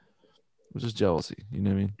crazy. It was just jealousy. You know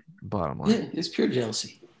what I mean? Bottom line. Yeah, it's pure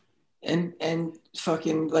jealousy. And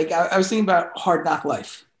fucking like I was thinking about Hard Knock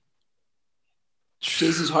Life.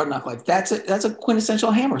 Jay-Z's Hard Knock Life. That's a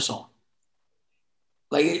quintessential Hammer song.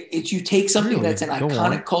 Like it's you take something Really? that's an Go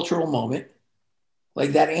iconic on. cultural moment,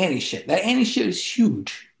 like that Annie shit. That Annie shit is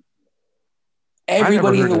huge. I never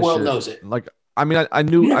Everybody in heard the that world shit. knows it. Like, I mean, I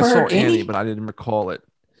knew You I never saw heard Annie, Annie? but I didn't recall it.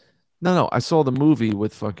 No, I saw the movie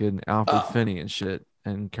with fucking Alfred Oh. Finney and shit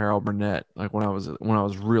and Carol Burnett, like when I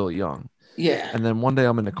was really young. Yeah. And then one day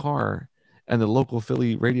I'm in the car and the local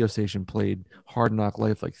Philly radio station played Hard Knock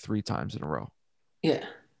Life like 3 times in a row. Yeah.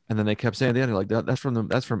 And then they kept saying the Annie, like that's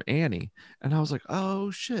from Annie. And I was like,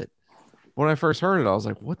 oh shit. When I first heard it, I was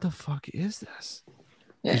like, what the fuck is this?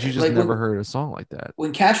 Yeah. Because you just Like never heard a song like that.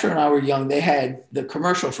 when Castro and I were young, they had the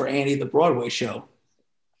commercial for Annie, the Broadway show.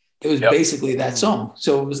 It was Yep. basically that song.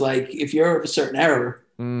 So it was like, if you're of a certain era,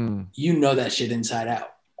 Mm, you know that shit inside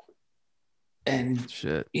out. And,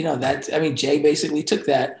 shit. you know, Jay basically took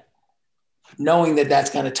that, knowing that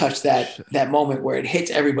that's going to touch that moment where it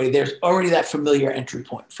hits everybody. There's already that familiar entry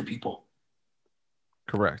point for people.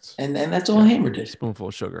 Correct. And that's all Hammer did. Spoonful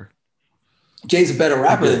of sugar. Jay's a better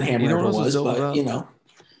rapper did. than Hammer You know what ever else is was, dope but, about- you know,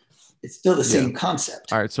 it's still the Yeah. same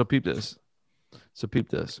concept. All right, so peep this.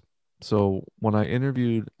 So when I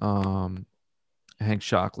interviewed Hank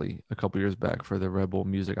Shockley a couple years back for the Red Bull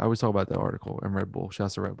Music, I always talk about that article and Red Bull.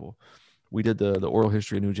 Shouts to Red Bull. We did the oral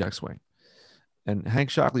history of New Jack Swing, and Hank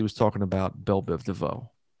Shockley was talking about Belle Biv DeVoe,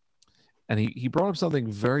 and he brought up something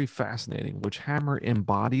very fascinating, which Hammer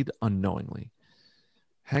embodied unknowingly.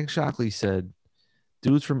 Hank Shockley said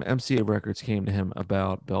dudes from MCA Records came to him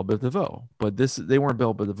about Belle Biv DeVoe, but they weren't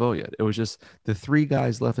Belle Biv DeVoe yet. It was just the 3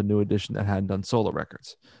 guys left in New Edition that hadn't done solo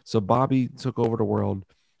records. So Bobby took over the world.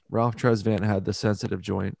 Ralph Tresvant had the sensitive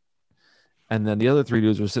joint. And then the other 3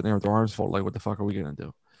 dudes were sitting there with their arms folded, like, what the fuck are we going to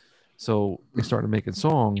do? So they started making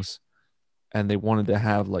songs, and they wanted to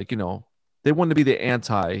have, like, you know, they wanted to be the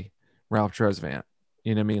anti Ralph Tresvant.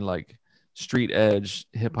 You know what I mean? Like street edge,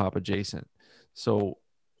 hip hop adjacent. So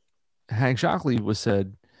Hank Shockley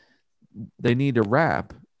said they need to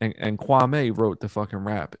rap, and Kwame wrote the fucking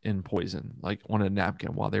rap in Poison, like on a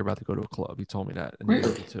napkin while they were about to go to a club. He told me that. And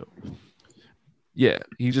Really? too. Yeah,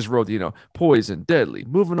 he just wrote, you know, Poison, Deadly,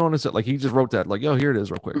 moving on and stuff. Like he just wrote that, like, yo, here it is,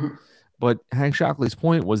 real quick. Mhm. But Hank Shockley's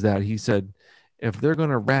point was that he said if they're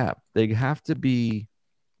gonna rap, they have to be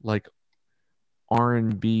like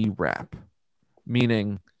R&B rap,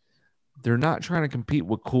 meaning they're not trying to compete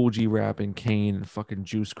with Cool G Rap and Kane and fucking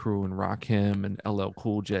Juice Crew and Rakim and LL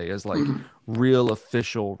Cool J as like Mhm. real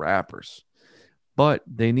official rappers. But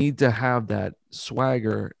they need to have that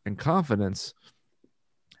swagger and confidence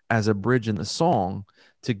as a bridge in the song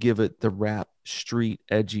to give it the rap street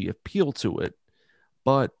edgy appeal to it.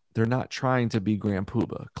 But they're not trying to be Grand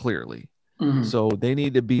Puba, clearly. Mhm. So they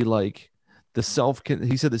need to be like the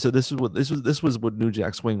he said that. So this was what New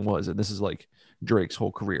Jack Swing was, and this is like Drake's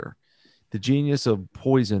whole career. The genius of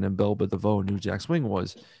Poison and Belle Biv DeVoe and New Jack Swing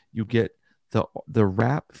was you get the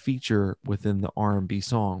rap feature within the R&B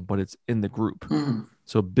song, but it's in the group. Mhm.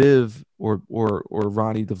 So Biv or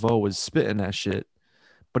Ronnie DeVoe is spitting that shit,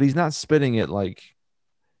 but he's not spitting it like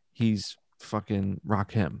he's fucking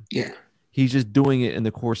Rakim. Yeah. He's just doing it in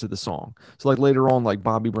the course of the song. So like later on, like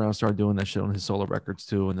Bobby Brown started doing that shit on his solo records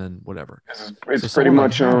too, and then whatever. It's So pretty someone like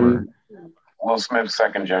much Hammer- Will Smith's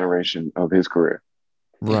second generation of his career.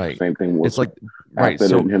 Right. Same thing. Will It's like Smith. right. After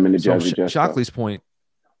So him and the so Jazzy Jeff Shockley's point,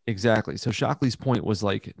 exactly. So Shockley's point was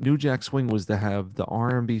like New Jack Swing was to have the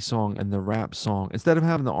R&B song and the rap song instead of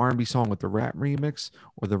having the R&B song with the rap remix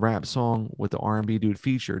or the rap song with the R&B dude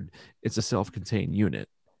featured. It's a self-contained unit.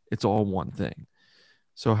 It's all one thing.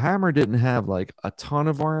 So Hammer didn't have like a ton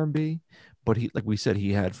of R&B, but he, like we said,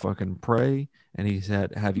 he had fucking Pray and he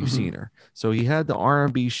said Have You Mhm. Seen Her? So he had the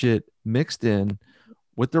R&B shit mixed in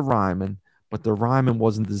with the rhyming, but the rhyming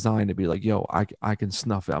wasn't designed to be like, yo, I can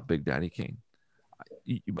snuff out Big Daddy Kane.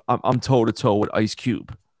 I'm toe to toe with Ice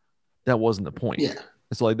Cube. That wasn't the point. Yeah.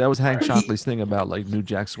 It's like that was Hank He- Shockley's thing about like New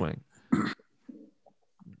Jack Swing. What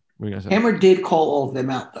are you gonna say? Hammer did call all of them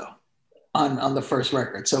out though on the first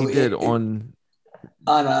record. So He did on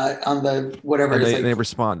the whatever and it's they like,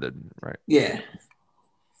 responded, right? yeah.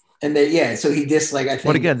 And so he dissed like I think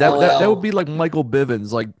But again, LL. that would be like Michael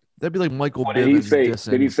Bivins, like that'd be like Michael Well, Bivins.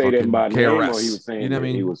 did he say that fucking by name, or he was saying You know what I that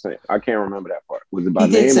he mean? was saying? I can't remember that part. Was it by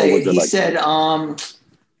He name did say or was it he like? said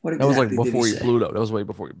what exactly That was like did he before he say? blew though. That was way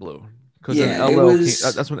before he blew. Because Yeah, then it LL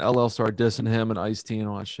was- that's when LL started dissing him and Ice-T and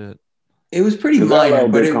all that shit. It was pretty 'Cause minor, LL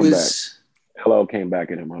but did it come was LL came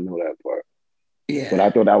back at him. I know that part. yeah. But I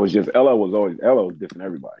thought that was just LL was different than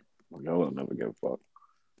everybody. Like, LL never give a fuck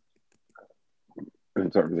in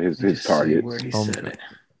terms of his Let's see targets. where he said it.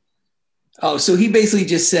 Oh, so he basically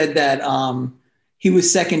just said that he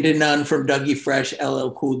was second to none from Dougie Fresh,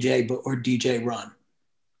 LL Cool J, or DJ Run.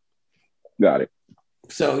 Got it.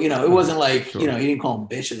 So it wasn't like Sure. he didn't call them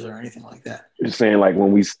bitches or anything like that. Just saying, like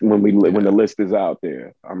when the list is out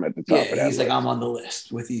there, I'm at the top of that. Yeah, he's list. like, I'm on the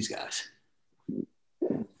list with these guys.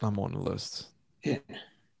 I'm on the list. Yeah.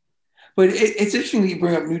 But it's interesting that you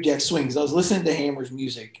bring up New Jack Swing because I was listening to Hammer's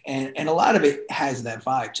music and a lot of it has that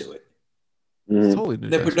vibe to it. It's totally New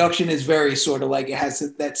The Jack production is very sort of like it has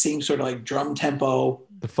that same sort of like drum tempo. Swing.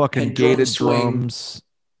 The fucking and drum gated swing. drums.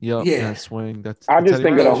 Yep, Yeah. that swing. I that's just how think you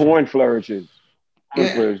of the roll. horn flourishes. Horn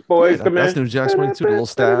Yeah. flourishes. Boys, Yeah, come that's in. New Jack Swing too. The little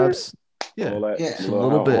stabs. Yeah, All that. Yeah. A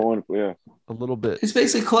little bit. Horn, yeah. a little bit. It's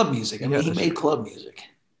basically club music. I mean, Yeah, he that's made true. club music.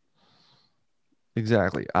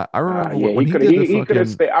 Exactly. I remember Yeah, when he he could did the he could have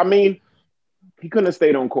fucking. stayed. I mean, he couldn't have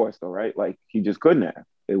stayed on course though, right? Like he just couldn't have.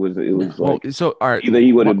 It was Well, like so all right. either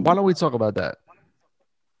he would have. Why don't we talk about that?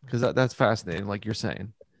 Because that's fascinating. Like you're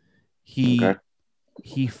saying, Okay.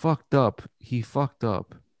 he fucked up. He fucked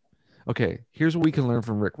up. Okay, here's what we can learn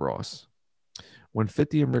from Rick Ross. When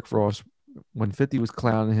 50 was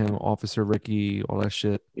clowning him, Officer Ricky, all that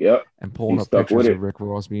shit, Yep. and pulling He up stuck with pictures it. of Rick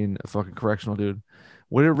Ross being a fucking correctional dude.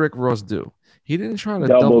 What did Rick Ross do? He didn't try to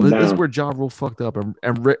Double double. This is down. where Ja Rule fucked up,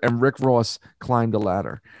 and Rick Ross climbed the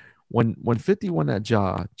ladder. When 50 won that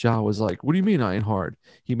Ja was like, "What do you mean I ain't hard?"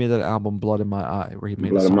 He made that album "Blood in My Eye," where he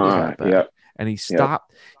made Blood a in song My Clap Eye, Back. yep. And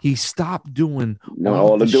he stopped doing No,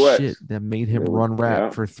 all all the the duets. shit that made him It was- run rap yeah.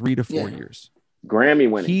 for 3 to 4 Yeah. years. Grammy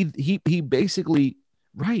winning. He basically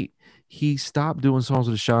he stopped doing songs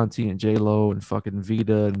with Ashanti and J Lo and fucking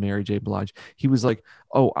Vita and Mary J. Blige. He was like,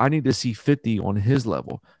 "Oh, I need to see 50 on his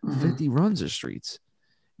level. Mhm. 50 runs the streets.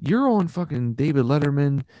 You're on fucking David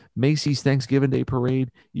Letterman, Macy's Thanksgiving Day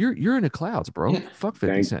Parade. You're in the clouds, bro. Yeah. Fuck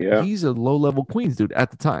 50 Cent. Yeah. He's a low level Queens dude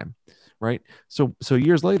at the time." Right. So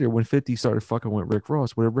years later, when 50 started fucking with Rick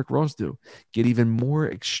Ross, what did Rick Ross do? Get even more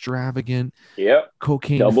extravagant, Yep.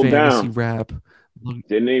 cocaine Double fantasy down. rap.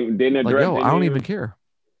 Didn't Like, address. yo, I don't even care.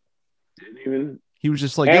 Didn't even. He was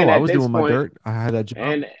just like, And yo, I at was this doing my point- dirt. I had that job.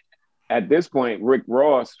 And at this point, Rick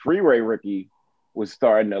Ross, Freeway Ricky, was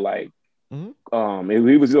starting to like. Mhm.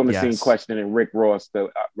 He was on the scene Yes. questioning Rick Ross. So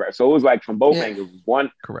it was like from both Yeah. angles.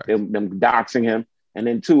 One, Correct. them doxing him, and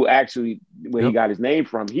then two, actually, where he Yep. got his name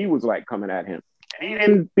from, he was like coming at him.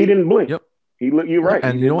 And he didn't blink. Yep. You're right.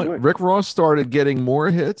 And he you know didn't what? blink. Rick Ross started getting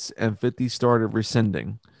more hits, and 50 started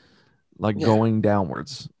rescinding, like Yeah. going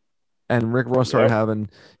downwards. And Rick Ross started Yep. having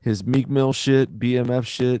his Meek Mill shit, BMF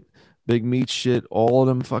shit, Big Meat shit, all of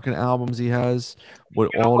them fucking albums he has with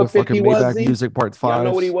You know all the what 50 fucking was, Maybach Z? Music Part Y'all 5.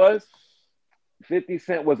 know what he was? 50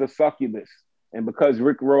 Cent was a succubus. And because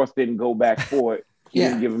Rick Ross didn't go back for it, he Yeah.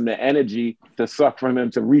 didn't give him the energy to suck from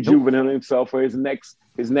him to rejuvenate himself for his next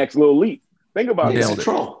little leap. Think about He's nailed a it.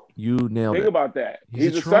 troll. You nailed Think it. about that. He's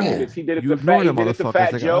He's a a troll. succubus. He did it You to ignore Fat, them he did it to motherfuckers.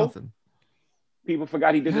 Fat They got Joe. nothing. People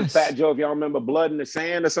forgot he did it Yes. to Fat Joe. If y'all remember Blood in the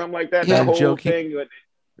Sand or something like that, Yeah. that And whole Joe thing.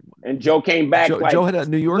 And Joe came back like Joe had that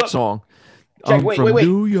New York look, song. check, wait, from wait.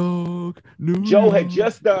 New York, New Joe York. had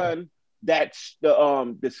just done that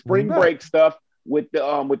the spring back. break stuff with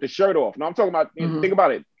the shirt off. Now I'm talking about Mhm. think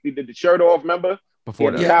about it. He did the shirt off, remember? He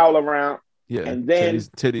Before had the that. towel around. Yeah. and then-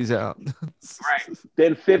 titties out. Right.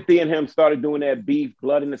 Then 50 and him started doing that beef,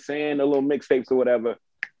 Blood in the Sand, the little mixtapes or whatever.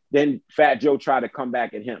 Then Fat Joe tried to come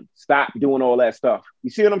back at him. Stop doing all that stuff. You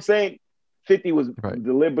see what I'm saying? 50 was Right.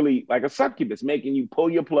 deliberately like a succubus, making you pull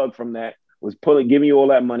your plug from that, was giving you all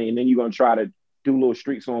that money, and then you're going to try to do little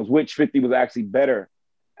street songs, which 50 was actually better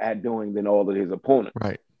at doing than all of his opponents.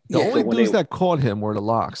 Right. The Yeah, only so when dudes they- that caught him were the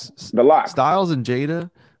Locks. The Lock. Styles and Jada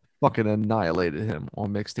fucking annihilated him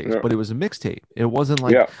on mixtapes, Yeah. but it was a mixtape. It wasn't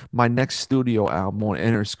like Yeah. my next studio album on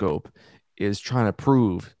Interscope is trying to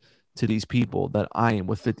prove to these people that I am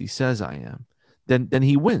what 50 says I am. Then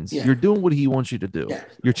he wins. Yeah. You're doing what he wants you to do. Yeah.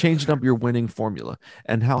 You're changing up your winning formula.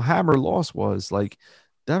 And how Hammer Lost was like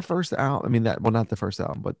that first album. I mean, not the first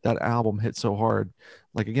album, but that album hit so hard.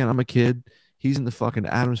 Like, again, I'm a kid. He's in the fucking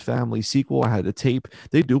Addams Family sequel. I had a tape.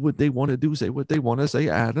 They do what they want to do, say what they want to say.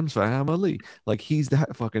 Addams Family. Like, he's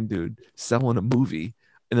that fucking dude selling a movie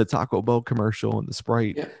in the Taco Bell commercial and the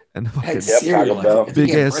Sprite Yeah. and the fucking Had Yep, cereal. Taco Bell. I think he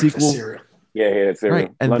Big had ass breakfast sequel. cereal. Yeah, that's it.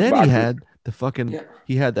 right. And then he Lunchboxes, had the fucking Yeah.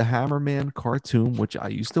 he had the Hammerman cartoon, which I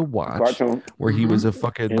used to watch, cartoon. where he was a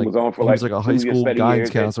fucking It like was on for he was like like a 2 high years, school 30 guidance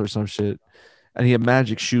years. counselor or some shit. And he had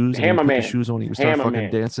magic shoes. And he put the Hammerman. shoes on. He would start fucking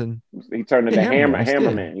Hammerman. dancing. He turned into Yeah, Hammerman,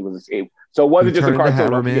 Hammerman. that's He was So it wasn't He just a turned into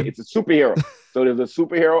cartoon. Don't forget, Hammerman. it's a superhero. So there's a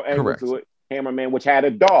superhero angle Correct. to it. Hammerman, which had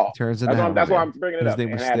a doll. Turns into That's why Hammerman. I'm bringing it His up. name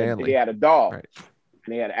And was had Stanley. he had a doll. Right.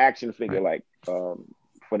 And he had an action figure Right. for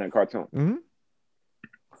that cartoon. Mm-hmm.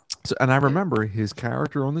 So, and I remember his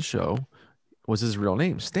character on the show was his real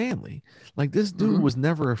name, Stanley. Like this dude was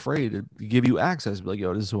never afraid to give you access. Be like,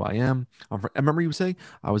 yo, this is who I am. I remember he would say,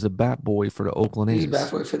 I was a bat boy for the Oakland He's A's. a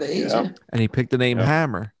bad boy for the A's. Yeah. Yeah. And he picked the name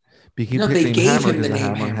Hammer. He No, picked they the name gave Hammer him the because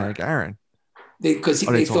name Hammer Hammer. Hank Aaron. Because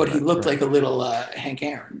Oh, they they thought told he that, looked right. like a little Hank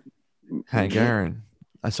Aaron. Hank Aaron.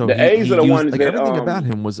 So The A's are the used, ones like that, everything about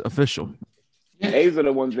him was official. A's are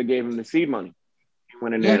the ones that gave him the seed money. He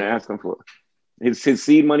went in there Yeah. and asked him for it. His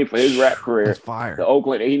seed money for his rap career. That's fire.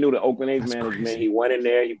 He knew the Oakland A's That's management. crazy. He went in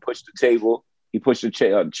there. He pushed the table. He pushed a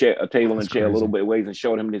table and chair a little crazy. bit ways and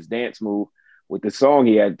showed him this dance move with the song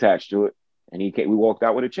he had attached to it. And we walked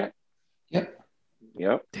out with a check. Yep.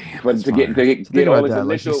 Yep. Damn, But that's to get fire. to Think get all about his that.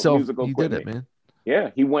 Like, initial musical he did equipment. it, man. Yeah,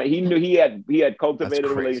 he went. He knew he had cultivated a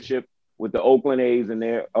crazy. relationship with the Oakland A's and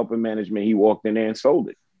their upper management. He walked in there and sold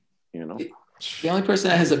it. You know. The only person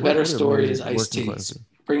that has a better What story amazing is Ice-T. working class.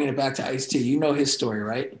 Bringing it back to Ice-T, you know his story,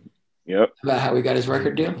 right? Yep. About how he got his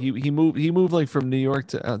record deal. He moved like from New York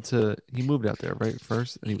to he moved out there right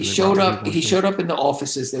first. And He was showed like, up. He showed up in the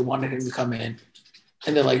offices. They wanted him to come in,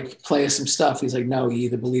 and they're like, "Play us some stuff." He's like, "No, you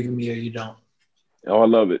either believe in me or you don't." Oh, I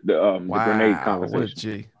love it. The Wow, grenade what a conversation.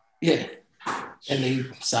 G. Yeah, and they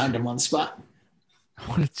signed him on the spot.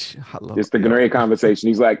 What a G. I love Just the it. grenade conversation.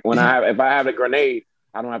 He's like, if I have a grenade,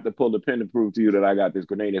 I don't have to pull the pin to prove to you that I got this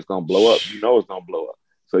grenade that's gonna blow up. You know it's gonna blow up.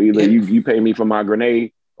 So either you pay me for my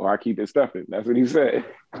grenade or I keep it stuffing. That's what he said.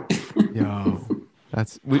 Yo,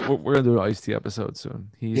 we're gonna do an Ice-T episode soon.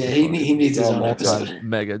 He needs his own multi episode.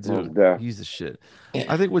 mega Most dude. def. He's the shit. Yeah.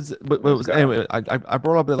 I think anyway. I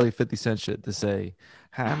brought up that like 50 Cent shit to say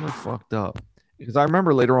Hammer fucked up because I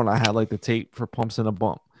remember later on I had like the tape for Pumps and a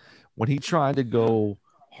Bump when he tried to go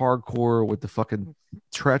hardcore with the fucking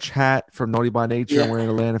Tretch hat from Naughty by Nature, wearing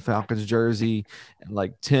Atlanta Falcons jersey and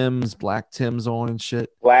like black Tims on and shit.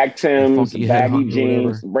 Black Tims, funky baggy headhunt or jeans.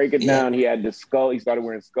 whatever. Break it down. He had the skull. He started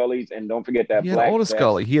wearing Scullies, and don't forget that He had black all the vest.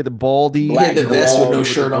 Scully. He had the baldy. He had the vest with no with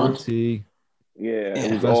shirt on. Goatee. Yeah, Yeah.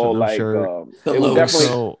 it was Vest all with no like shirt. The it was lows. definitely.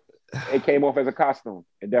 So It came off as a costume.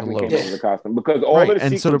 It definitely came Lows. off as a costume because all right, of the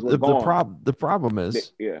and so sequins were gone. the problem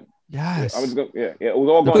is Yeah, yes. I was going. Yeah, it was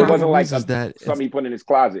all The gone. It problem wasn't like is that something he put in his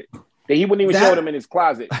closet. He wouldn't even show them in his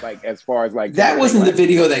closet. Like as far as like That wasn't the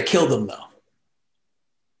video that killed him, though.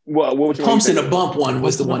 Well, what The Pumps in a Bump one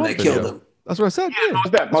was the one that killed him. That's what I said. Yeah, Yeah, that's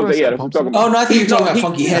that. That's what I Yeah, said, that's what I'm Pumps talking in about. Oh, no, I think you're talking about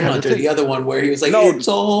Funky yeah, Headhunter, that's the other one where he was like, No. "It's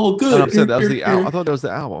all good." No, I'm saying that was the album. I thought that was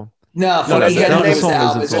the album. No, Funky that's the Headhunter was song the is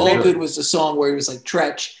album. It's It's All all Good. good was the song where he was like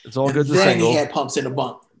Tretch. It's all and good. The then single. he had Pumps in a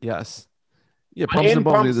Bump. Yes. Yeah, But Pumps in and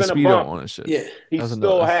Bump Pumps with the and a speedo Bump, on and shit. Yeah. He That was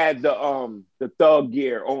still another- had the thug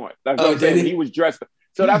gear on. That's what Oh, I'm saying. did he? He was dressed.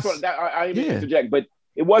 So that's Yes. what I didn't mean to Yeah. interject, but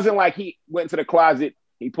it wasn't like he went to the closet,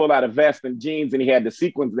 he pulled out a vest and jeans, and he had the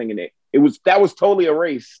sequins thing in it. That was totally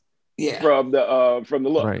erased Yeah. from the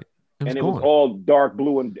look. Right. It was And it gone. was all dark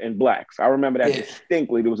blue and blacks. I remember that Yeah.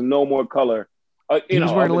 distinctly. There was no more color. He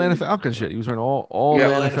was wearing other Atlanta than- Falcon shit. He was wearing all Yeah,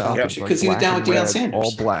 Atlanta Atlanta Falcons. Falcons shit, like 'cause he was black down and with Deion red, Sanders.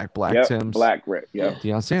 All black Yep, Tims. black, red. Yeah.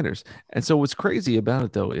 Deion Sanders. And so what's crazy about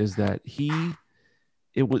it though is that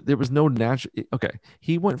there was no natural. Okay,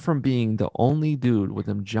 he went from being the only dude with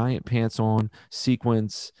them giant pants on,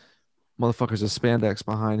 sequins, motherfuckers of spandex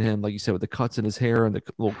behind him, like you said, with the cuts in his hair and the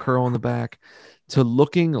little curl in the back, to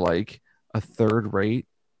looking like a third-rate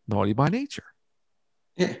Naughty by Nature.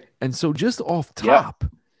 Yeah. And so just off Yeah. top,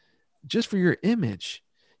 just for your image,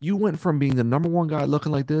 you went from being the number one guy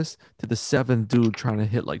looking like this to the seventh dude trying to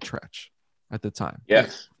hit like Tretch at the time.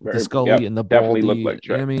 Yes. The Scully yep, and the definitely baldy. looked like You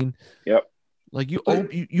know what I Tretch. mean? Yep. Like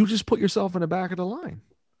you just put yourself in the back of the line.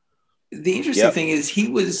 The interesting Yep. thing is he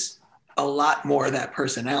was a lot more of that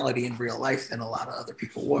personality in real life than a lot of other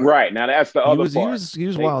people were. Right. Now that's the He other was part.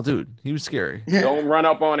 wild dude. He was scary. Yeah. Don't run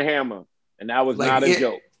up on Hammer. And that was Like, not a yeah,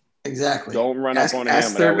 joke. Exactly. Don't run Ask- up on ask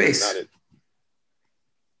Hammer. third That was base. not it.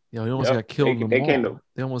 He almost Yep. got killed in the They mall. came to-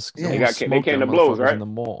 They almost Yeah. they They almost came smoked to them blows, motherfuckers right? in the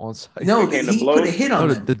mall on site. No, They came to he blows? put a hit on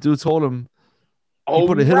No, him. the dude told him Oh, he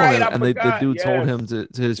put a hit right, on I him, and the forgot. dude told Yes. him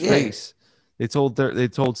to his Yeah. face. They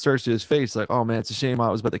told Search to his face, like, "Oh man, it's a shame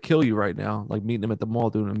I was about to kill you right now." Like meeting him at the mall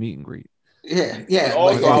doing a meet and greet. Yeah, yeah. But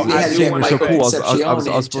also, Like, he I had do to get wanna- Michael so cool. I was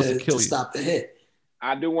Concepcion supposed to kill you. stop the hit.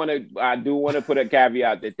 I do want to put a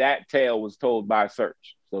caveat that tale was told by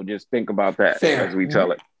Search. So just think about that Fair. as we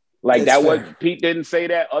tell it. Like That's that was fair. Pete didn't say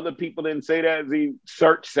that. Other people didn't say that.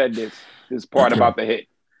 Search said this part about the hit.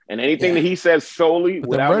 And anything Yeah. that he says solely But then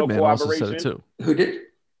without no Redman also said cooperation. it too. Who did?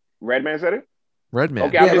 Redman said it? Redman.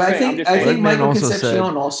 Okay, I'm Yeah, just but I saying. I'm think just I saying. think Redman Michael also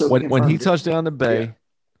Concepcion also when he confirmed it. touched down the Bay, Yeah.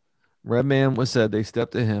 Redman was said they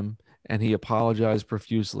stepped to him and he apologized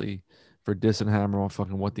profusely for dissing Hammer on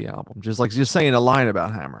fucking What the Album. Just saying a line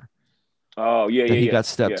about Hammer Oh yeah, that he yeah, got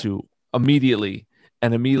stepped yeah. to immediately.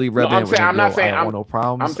 And immediately No, Redman I'm was saying like, I'm not yo, I saying don't want no I'm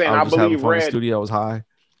problems. saying I I was just having believe fun in the Red. studio. I was high.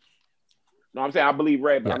 No, I'm saying I believe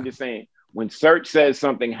Red, but Yeah. I'm just saying when Search says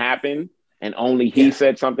something happened and only he Yeah.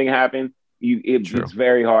 said something happened, True. it's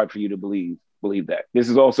very hard for you to believe that. This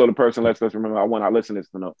is also the person. Let's remember. I want our listeners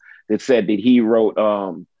to know that said that he wrote.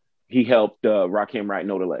 He helped Rakim write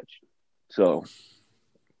 "Know the Ledge." So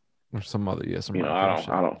Or some other, some you know, Rakim shit.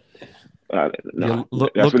 I don't. No, Yeah,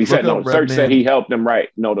 that's what he said. look No, up Search said Redman. he helped him write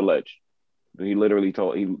 "Know the Ledge." He literally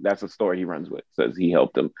that's a story he runs with. Says he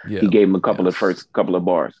helped him. Yeah, He gave him a couple yes. of first couple of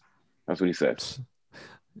bars. That's what he said.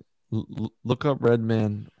 Look up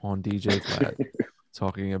Redman on DJ Flat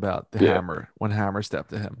talking about the Yeah. Hammer when Hammer stepped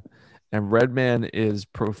to him. And Redman is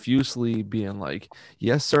profusely being like,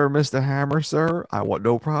 "Yes, sir, Mr. Hammer, sir. I want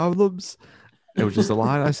no problems. It was just a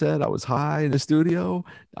line I said. I was high in the studio.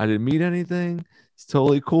 I didn't mean anything. It's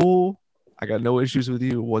totally cool. I got no issues with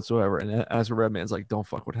you whatsoever." And as for Redman's like, "Don't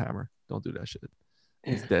fuck with Hammer. Don't do that shit.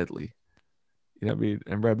 It's deadly." You know what I mean?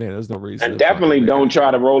 And Redman, there's no reason. And to definitely fucking make don't try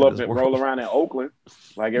to roll in up this and world. roll around in Oakland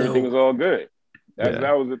like everything No. was all good. Yeah.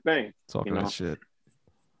 That was the thing. Talking You know? that shit.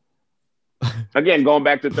 Again, going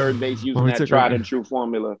back to third base, When using we that took tried our- and true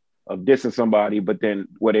formula of dissing somebody, but then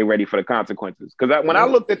were they ready for the consequences? Because when I Yep.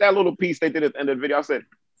 looked at that little piece they did at the end of the video, I said,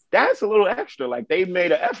 that's a little extra. Like they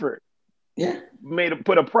made an effort, Yeah.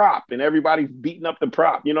 put a prop, and everybody's beating up the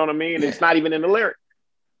prop. You know what I mean? Yeah. It's not even in the lyric.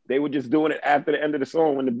 They were just doing it after the end of the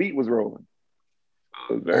song when the beat was rolling.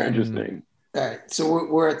 It was very interesting. All right. So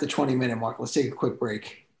we're at the 20-minute mark. Let's take a quick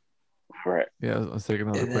break. All right. Yeah, let's take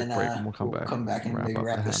another And quick then, break and we'll come back. Come back and maybe up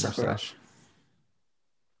wrap the this Hammer sucker up. sesh.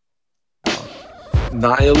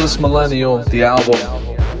 Nihilist Millennial, the album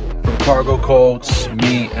from Cargo Codes,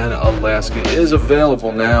 Me and Alaska, is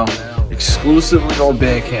available now exclusively on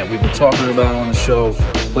Bandcamp. We've been talking about it on the show,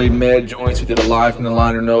 played mad joints, we did a live from the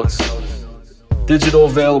liner notes. Digital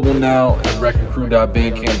available now at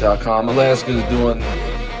wreckingcrew.bandcamp.com. Alaska is doing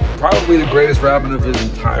probably the greatest rapping of his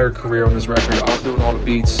entire career on this record. I'm doing all the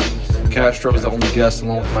beats. Castro is the only guest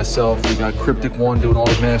along with myself. We got Cryptic One doing all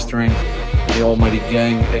the mastering. The Almighty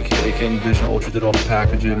Gang, aka King Vision Ultra, did all the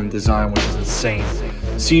packaging and design, which is insane.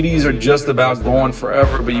 CDs are just about gone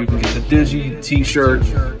forever, but you can get the Digi, t-shirt,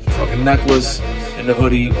 fucking necklace, and the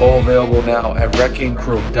hoodie, all available now at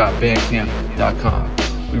wreckingcrew.bandcamp.com.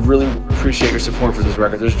 We really appreciate your support for this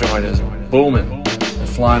record. This joint is booming and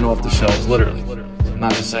flying off the shelves, literally. I'm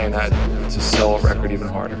not just saying that to sell a record even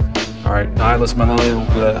harder. All right, Nihilist Millennial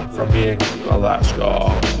from Me and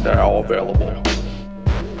Alaska. They're all available.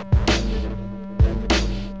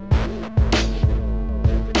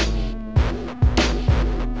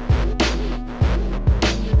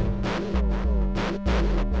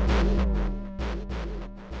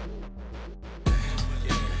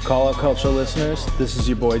 Call Out Culture listeners, this is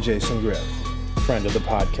your boy Jason Griff, friend of the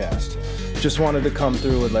podcast. Just wanted to come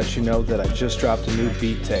through and let you know that I just dropped a new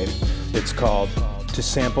beat tape. It's called To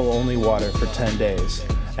Sample Only Water for 10 Days,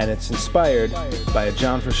 and it's inspired by a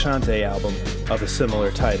John Frusciante album of a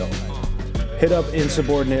similar title. Hit up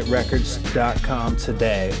insubordinaterecords.com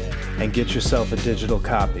today and get yourself a digital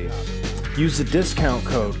copy. Use the discount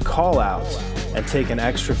code CALLOUT and take an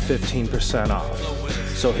extra 15% off.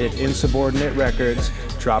 So hit Insubordinate Records,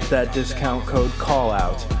 drop that discount code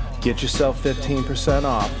CALLOUT, get yourself 15%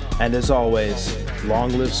 off, and as always, long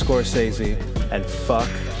live Scorsese and fuck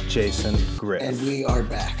Jason Griff. And we are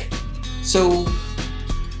back. So,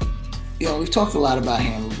 we've talked a lot about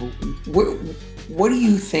Hammer. What do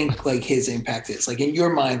you think, like, his impact is? Like, in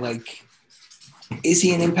your mind, like, is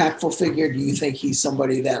he an impactful figure? Do you think he's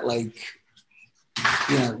somebody that, like,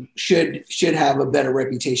 should have a better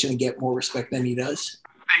reputation and get more respect than he does?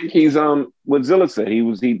 I think he's what Zilla said.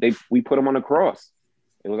 We put him on the cross.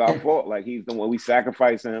 It was our fault. Like he's the one we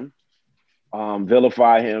sacrifice him,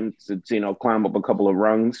 vilify him to climb up a couple of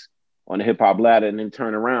rungs on the hip hop ladder and then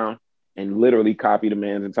turn around and literally copy the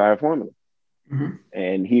man's entire formula. Mm-hmm.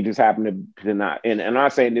 And he just happened to not. And I'm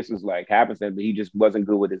not saying this was like happenstance, but he just wasn't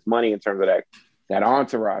good with his money in terms of that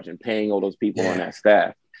entourage and paying all those people on that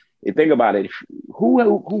staff. You think about it,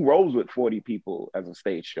 who rolls with 40 people as a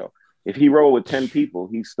stage show? If he rolled with 10 people,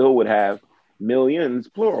 he still would have millions,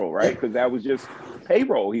 plural, right? Because that was just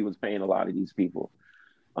payroll he was paying a lot of these people.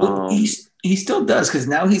 Well, he still does, because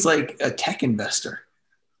now he's like a tech investor.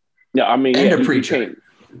 Yeah, I mean, and a he preacher.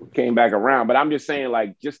 came back around. But I'm just saying,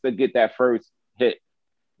 like, just to get that first hit,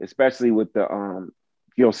 especially with the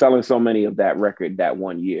selling so many of that record that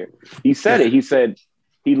one year. He said it. He said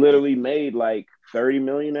he literally made like 30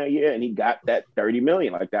 million that year, and he got that 30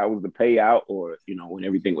 million. Like that was the payout, or when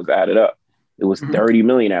everything was added up, it was 30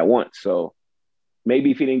 million at once. So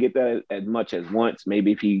maybe if he didn't get that as much as once,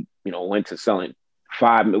 maybe if he went to selling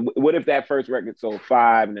 5. What if that first record sold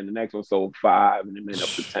 5, and then the next one sold 5, and then went up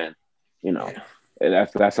to 10?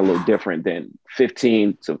 That's a little different than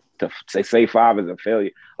 15 to say 5 is a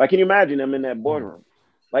failure. Like, can you imagine them in that boardroom?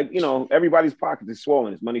 Like, everybody's pockets is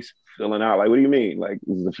swollen. His money's filling out. Like, what do you mean? Like,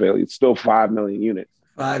 this is a failure. It's still 5 million units.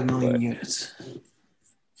 5 million units.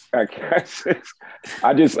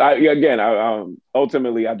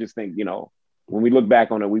 Ultimately, I just think, when we look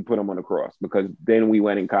back on it, we put him on the cross, because then we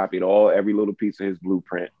went and copied every little piece of his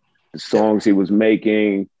blueprint, the songs he was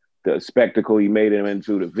making, the spectacle he made him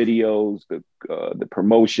into, the videos, the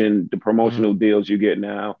promotional deals you get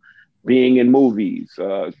now, being in movies,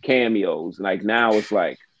 cameos. Like now it's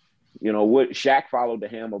like, what Shaq followed the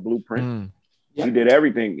Hammer blueprint. He did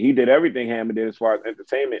everything. He did everything Hammer did as far as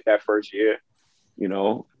entertainment that first year, doing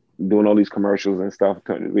all these commercials and stuff,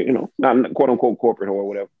 not quote unquote corporate or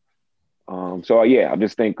whatever. I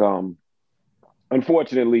just think,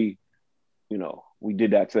 unfortunately, we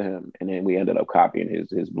did that to him, and then we ended up copying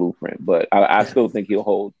his blueprint. But I still think he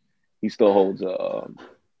still holds.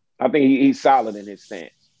 I think he's solid in his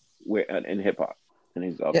stance in hip hop, in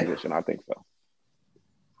his position. I think so.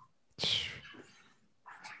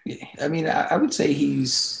 Yeah, I mean, I would say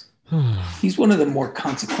he's one of the more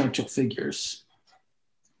consequential figures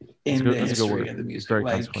in the history of the music. Very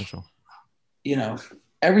consequential.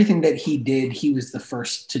 Everything that he did, he was the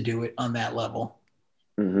first to do it on that level.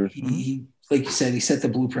 Mm-hmm. He, like you said, he set the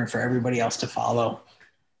blueprint for everybody else to follow.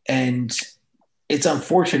 And it's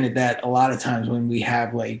unfortunate that a lot of times when we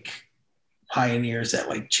have like pioneers that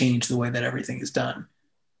like change the way that everything is done,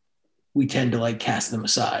 we tend to like cast them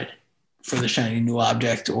aside for the shiny new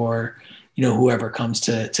object, or, whoever comes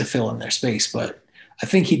to fill in their space. But I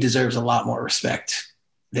think he deserves a lot more respect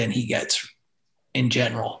than he gets in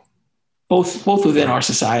general. Both within our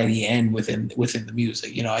society and within the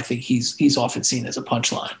music. I think he's often seen as a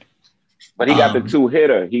punchline. But he got the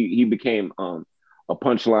two-hitter. He became a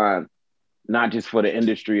punchline, not just for the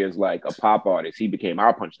industry as like a pop artist. He became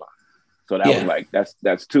our punchline. So that was like,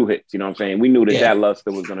 that's 2 hits. You know what I'm saying? We knew that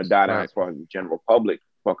luster was going to die down as far as the general public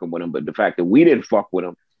fucking with him. But the fact that we didn't fuck with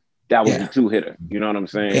him, that was the 2-hitter. You know what I'm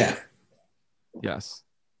saying? Yeah. Yes.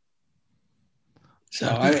 So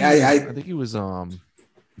I think he was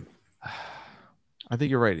I think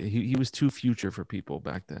you're right. He was too future for people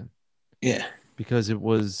back then. Yeah. Because it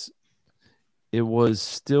was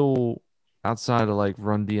still outside of like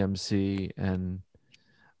Run DMC, and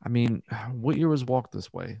I mean, what year was Walk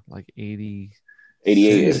This Way? Like 80,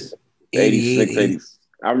 88, 86, 80.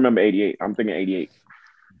 I remember 88. I'm thinking 88.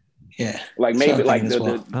 Yeah. Like maybe like I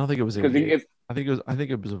don't think it was 88. I think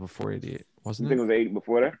it was before 88, wasn't it? You think it was 80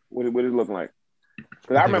 before that? What is it looking like?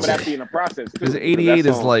 Because I remember that being a process too. Because 88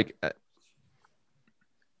 is like,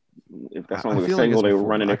 if that song was a single, they were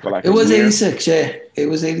running it for like it was 86. Yeah, it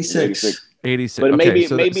was 86. 86. But maybe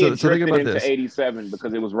so it drifted about into this. 87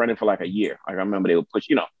 because it was running for like a year. Like I remember they would push,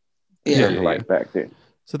 Yeah. back then.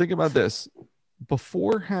 So think about this.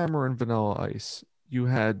 Before Hammer and Vanilla Ice, you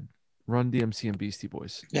had Run DMC and Beastie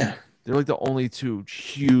Boys. Yeah. They're like the only 2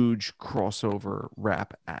 huge crossover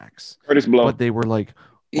rap acts. Curtis Blow. But they were like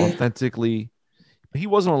authentically. He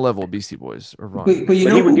wasn't on a level of Beastie Boys or Run. But you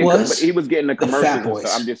know who was? But he was getting the commercials. Fat Boys.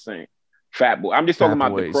 I'm just saying. Fat Boy. I'm just talking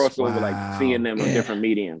about the crossover, Wow. like seeing them on different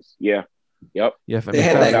mediums. Yeah. Yep. Yeah. They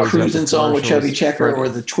had that cruising song with Chubby Checker, Freddy, or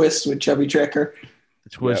the twist with Chubby Checker. the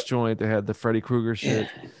Twist joint. They had the Freddy Krueger shit.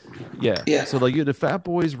 Yeah. So like you had the Fat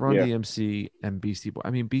Boys, Run DMC, and Beastie Boys.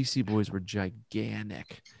 I mean, Beastie Boys were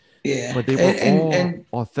gigantic. Yeah. But they were and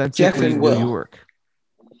all authentically New York.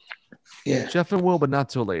 Yeah. Jeff and Will, but not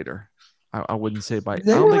till later. I wouldn't say by.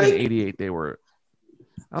 They I don't were think like- in '88 they were.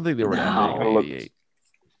 I don't think they were that No. big in '88.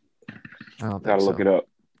 I don't think Gotta so. look it up.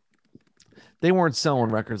 They weren't selling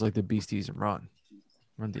records like the Beasties and Run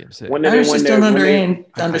DMC. When I did just when don't they-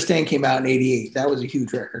 understand came out in 88. That was a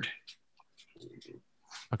huge record.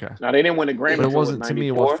 Okay, No, they didn't win the Grammy. but it until wasn't to me.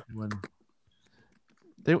 It 94. wasn't when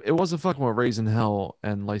it wasn't fucking with Raising Hell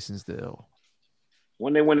and License to Ill.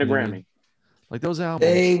 When they win the You know what I Grammy. mean? Like those albums.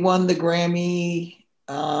 They won the Grammy.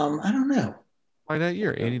 I don't know. By that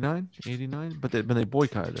year, 89, but they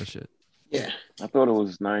boycotted that shit. Yeah. I thought it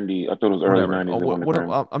was 90. I thought it was early Whatever. 90s. they won the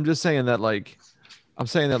Grammy. I'm just saying that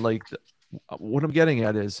what I'm getting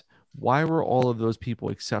at is why were all of those people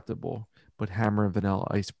acceptable, but Hammer and Vanilla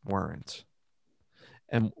Ice weren't?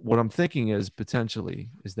 And what I'm thinking is potentially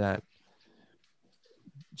is that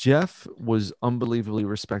Jeff was unbelievably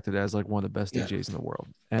respected as like one of the best Yeah. DJs in the world,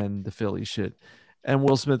 and the Philly shit. And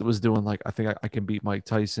Will Smith was doing like, I think I can beat Mike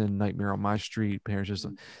Tyson, Nightmare on My Street, Parents Just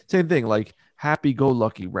same thing, like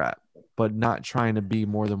happy-go-lucky rap, but not trying to be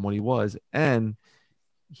more than what he was. And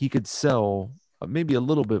he could sell maybe a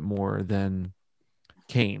little bit more than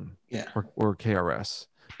Kane Yeah. or KRS,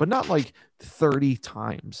 but not like 30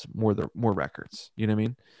 times more records. You know what I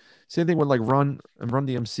mean? Same thing with like Run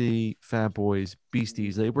DMC, Fat Boys,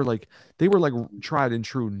 Beasties. They were like tried and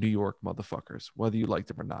true New York motherfuckers, whether you liked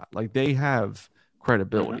them or not. Like they have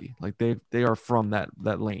credibility. Like they are from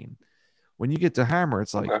that lane. When you get to Hammer,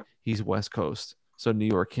 it's like he's West Coast, so New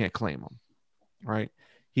York can't claim him, right?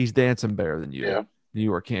 He's dancing better than you. Yeah. New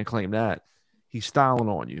York can't claim that. He's styling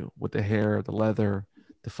on you with the hair, the leather,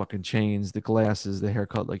 the fucking chains, the glasses, the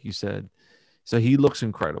haircut, like you said. So he looks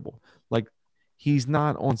incredible. Like he's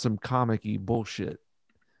not on some comic-y bullshit.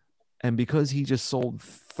 And because he just sold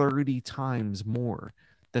 30 times more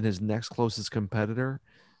than his next closest competitor,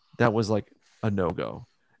 that was like a no-go.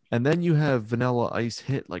 And then you have Vanilla Ice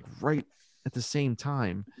hit like right at the same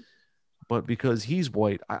time. But because he's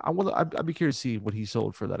white, I'd be curious to see what he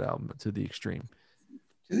sold for that album, To the Extreme.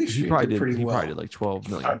 He probably did like 12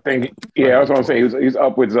 million. I think, yeah, that's what I'm saying. He's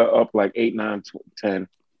upwards up like 8, 9, 10,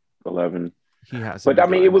 11. He has. But I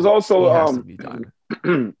mean, it was also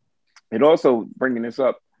it also bringing this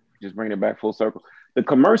up, just bringing it back full circle. The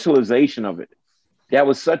commercialization of it, that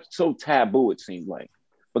was so taboo. It seemed like,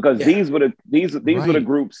 because these were the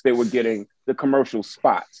groups that were getting the commercial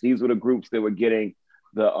spots. These were the groups that were getting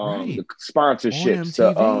the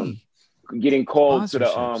sponsorships, getting called to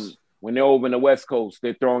the when they're over in the West Coast,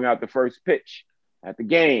 they're throwing out the first pitch at the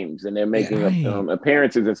games, and they're making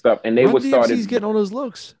appearances and stuff. And they Run would start. DMC's getting on those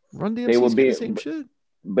looks. Run DMC's they would be the same shit.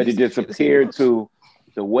 But it just appeared to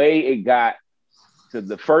the way it got to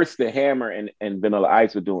the Hammer and Vanilla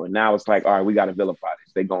Ice were doing. Now it's like, all right, we got to vilify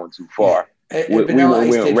this. They're going too far. Yeah. We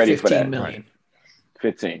weren't ready for that. Million.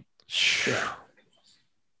 15. Yeah.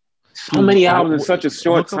 So many albums in such a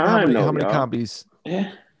short time. How many copies?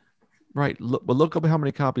 Yeah. Right. Look up how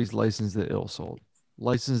many copies License to Ill sold.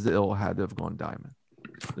 License to Ill had to have gone diamond.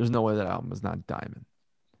 There's no way that album is not diamond.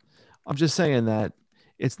 I'm just saying that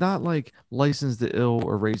it's not like License to Ill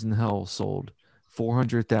or Raising Hell sold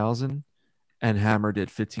 400,000 and Hammer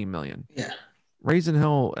did 15 million. Yeah. Raising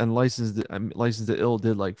Hell and License to Ill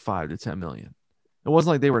did like 5 to 10 million. It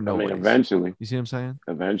wasn't like they were eventually. You see what I'm saying?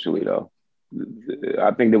 Eventually, though.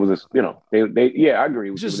 I think there was I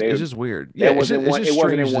agree with you. It's just weird. Yeah, it wasn't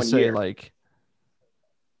in 1 year. Like,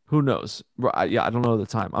 who knows? I don't know the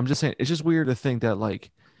time. I'm just saying it's just weird to think that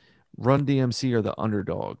like Run DMC are the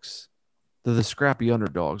underdogs. They're the scrappy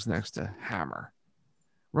underdogs next to Hammer.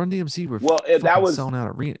 Run DMC were that was selling out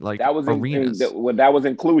arenas. That was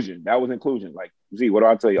inclusion. That was inclusion. Like, Z, what do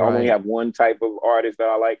I tell you? I only have one type of artist that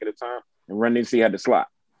I like at a time, and Run DMC had the slot.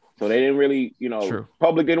 So they didn't really, True.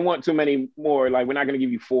 Public didn't want too many more. Like, we're not going to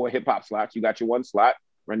give you 4 hip hop slots. You got your 1 slot.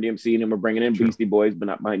 Run DMC, and then we're bringing in Beastie Boys, but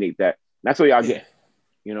not beneath that. That's what y'all get.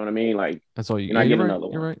 You know what I mean? Like, that's all you're not getting right. another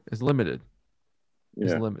one. You're right. It's limited.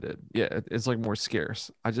 It's Yeah. limited. Yeah, it's like more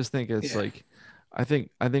scarce. I just think it's like, I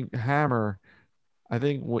think Hammer. I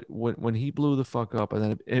think when he blew the fuck up, and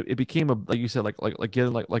then it became a, like you said, like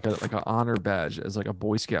getting like an honor badge as like a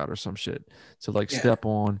Boy Scout or some shit to like step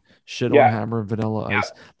on shit on Hammer and Vanilla Ice.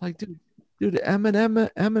 Like, dude,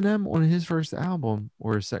 Eminem on his first album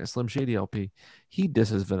or his second Slim Shady LP, he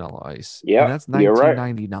disses Vanilla Ice. Yeah, and that's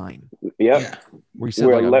 1999. Yeah, where he said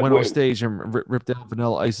like I went on stage and ripped out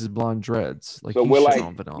Vanilla Ice's blonde dreads. Like, so we're like,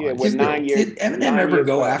 on Vanilla Ice. Did Eminem ever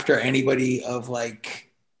go after anybody of like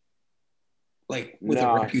with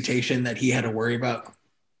a reputation that he had to worry about?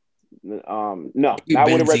 No, not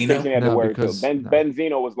with a reputation he had to worry about.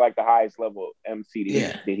 Benzino was like the highest level MC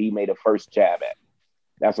that he made a first jab at.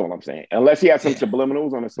 That's all I'm saying. Unless he had some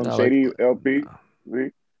subliminals on a Slim Shady LP.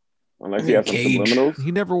 Unless he had some subliminals.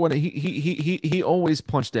 He never went. He always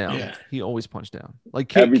punched down. Yeah. He always punched down. Like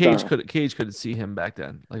Cage couldn't see him back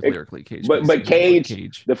then. Like lyrically, Cage. But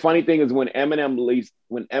Cage. The funny thing is when Eminem released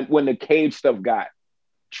when the Cage stuff got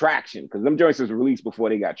traction, because them joints was released before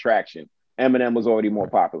they got traction. Eminem was already more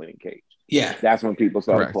popular than Cage. Yeah, that's when people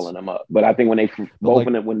started pulling him up. But I think when they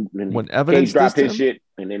when Cage dropped his shit,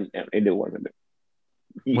 and then it wasn't.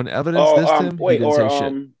 When Evidence dissed him, he didn't say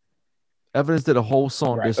shit. Evidence did a whole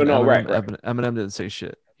song dissing Eminem. Eminem didn't say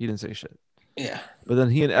shit. He didn't say shit. Yeah. But then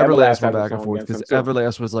he and Everlast went back and forth because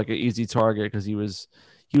Everlast was like an easy target because he was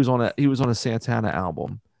on a Santana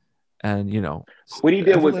album, and what he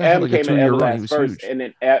did was M came in Everlast first, huge. and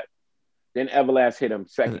then Then Everlast hit him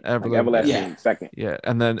second. And Everlast yeah. hit him second. Yeah,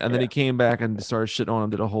 and then he came back and started shitting on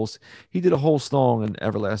him. He did a whole song in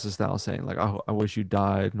Everlast's style, saying like, "I wish you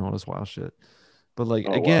died" and all this wild shit. But like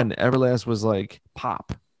again, wow. Everlast was like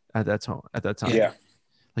pop at that time. Yeah,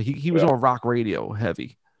 like he was on rock radio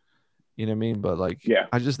heavy. You know what I mean? But like,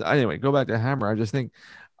 anyway, go back to Hammer. I just think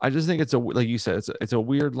it's like you said, it's a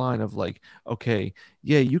weird line of like, okay,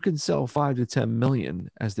 yeah, you can sell 5 to 10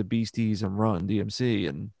 million as the Beasties and Run DMC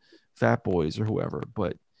and Fat Boys or whoever,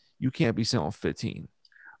 but you can't be selling 15.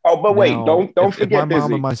 Oh, but wait, don't forget if my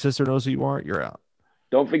mom and my sister knows who you are, you're out.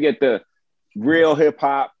 Don't forget the real hip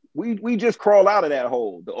hop. We just crawled out of that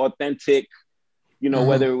hole. The authentic,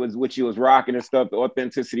 whether it was what you was rocking and stuff, the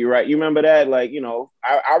authenticity, right? You remember that? Like,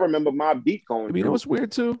 I remember my beat going. You know what's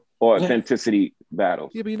weird too? Authenticity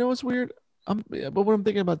battles. Yeah, but you know what's weird? But what I'm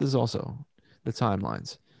thinking about this also, the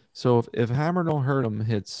timelines. So if Hammer Don't Hurt Him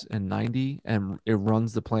hits in 90 and it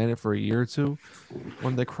runs the planet for a year or two,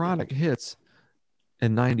 when the Chronic hits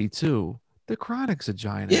in 92, the Chronic's a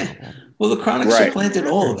giant album. Well, the Chronic supplanted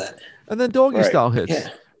all of that. And then Doggy Style hits. Yeah.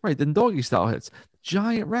 Right, then Doggy Style hits.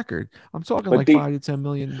 Giant record. I'm talking like 5 to 10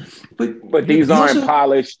 million. But these aren't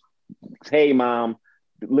polished. Hey, mom,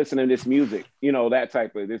 listen to this music. That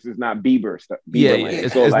type of. This is not Bieber stuff.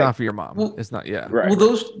 It's not for your mom. Well, it's not. Yeah. Right.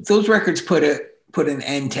 Well, those records put an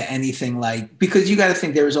end to anything like, because you got to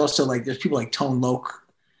think there was also like there's people like Tone Loc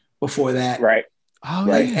before that. Right. Oh,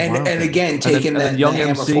 right. Yeah. And again, taking the Hammer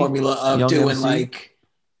MC, formula of Young doing MC. Like,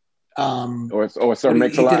 or Sir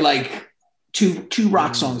Mix-a-Lot. He did like two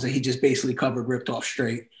rock songs that he just basically covered, ripped off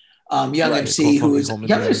straight. Young MC,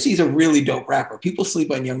 Young MC is a really dope rapper. People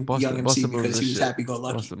sleep on Young MC because he was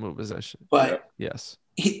happy-go-lucky. Bust the Move is that shit. But yes,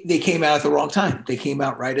 they came out at the wrong time. They came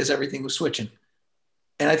out right as everything was switching,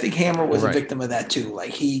 and I think Hammer was a victim of that too.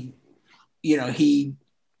 Like he,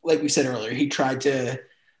 like we said earlier, he tried to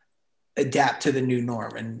adapt to the new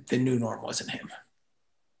norm, and the new norm wasn't him.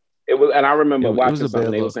 It was, and I remember watching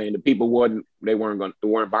something they were saying the people weren't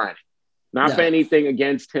buying it. Not for anything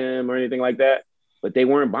against him or anything like that, but they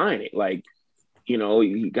weren't buying it. Like, you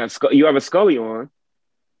have a Scully on,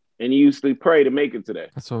 and you used to pray to make it today.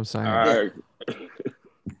 That's what I'm saying.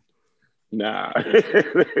 Nah.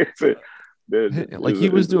 Like he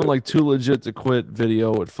was doing like Too Legit to Quit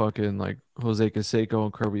video with fucking like Jose Canseco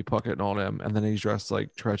and Kirby Puckett and all them, and then he's dressed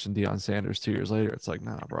like Tretch and Deion Sanders 2 years later. It's like,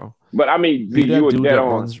 nah, bro. But I mean, you were dead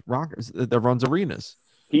on. That runs arenas.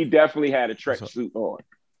 He definitely had a Tretch suit on.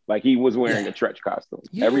 Like he was wearing a Tretch costume.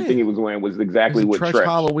 Yeah. Everything he was wearing was exactly what Tretch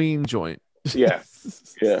Halloween joint. Yeah.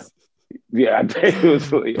 I think it was.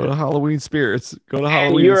 Go to Halloween Spirits.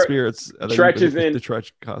 Spirits. Tretch is in the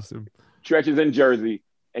Tretch costume. Tretch is in Jersey,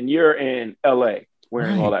 and you're in LA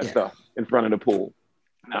wearing all that stuff in front of the pool.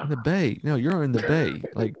 No. In the Bay. No, you're in the Bay.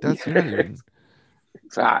 Like that's you're not even.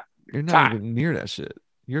 It's hot. You're not even near that shit.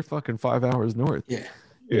 You're fucking 5 hours north. Yeah.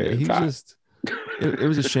 He just. It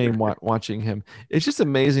was a shame watching him. It's just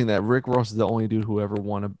amazing that Rick Ross is the only dude who ever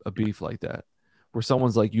won a beef like that, where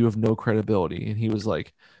someone's like, "You have no credibility," and he was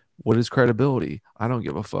like, "What is credibility? I don't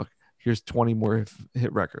give a fuck. Here's 20 more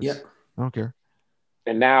hit records. Yeah, I don't care."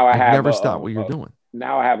 And now I have never stop what you're doing.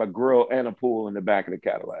 Now I have a grill and a pool in the back of the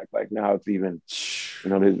Cadillac. Like now it's even,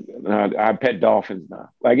 I pet dolphins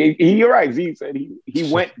now. Like you're right. Z said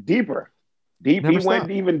he went deeper. He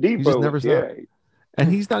went even deeper. He just never stopped. And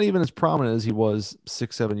he's not even as prominent as he was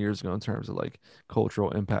 6-7 years ago in terms of like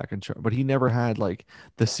cultural impact but he never had like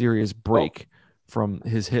the serious break from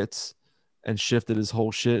his hits and shifted his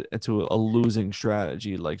whole shit into a losing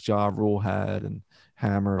strategy like Ja Rule had and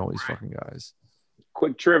Hammer and all these fucking guys.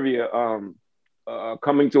 Quick trivia: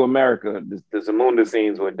 Coming to America, the Zamunda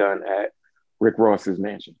scenes were done at Rick Ross's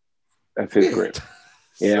mansion. That's his crib.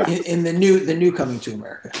 Yeah, in the new Coming to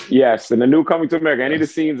America. Yes, in the new Coming to America. Any of the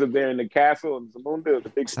scenes up there in the castle and Zamunda, the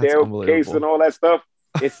big staircase and all that stuff,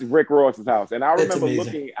 it's Rick Ross's house. And I remember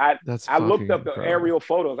looking. I looked up the aerial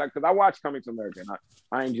photos because I watched Coming to America and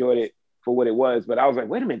I enjoyed it for what it was. But I was like,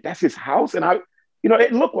 wait a minute, that's his house, and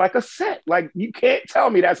it looked like a set. Like you can't tell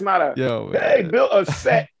me that's not a. They built a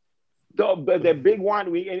set. The big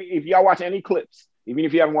one. If y'all watch any clips. Even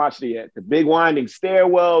if you haven't watched it yet, the big winding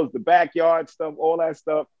stairwells, the backyard stuff, all that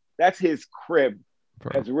stuff, that's his crib.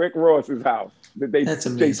 Bro. That's Rick Ross's house. They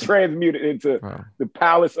transmuted into the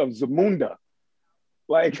palace of Zamunda.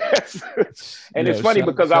 Like, and it's funny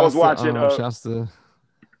because I was watching. That's the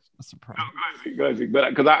problem. But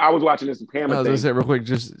because I was watching this Hammer thing. I was going to say real quick,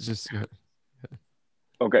 just go ahead.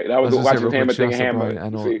 Okay, that was watching Hammer thing.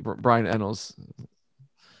 Hammer. Brian Ennals.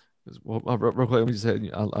 Well, real quick, let me just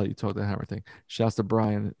say, I'll let you talk the Hammer thing. Shouts to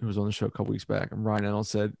Brian, who was on the show a couple weeks back, and Ryan Reynolds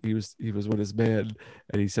said he was with his band,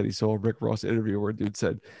 and he said he saw a Rick Ross interview where a dude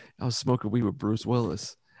said, "I was smoking weed with Bruce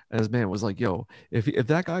Willis," and his man was like, "Yo, if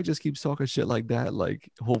that guy just keeps talking shit like that,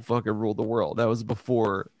 like he'll fucking rule the world." That was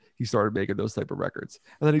before he started making those type of records,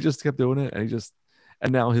 and then he just kept doing it,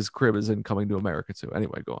 and now his crib is in Coming to America too.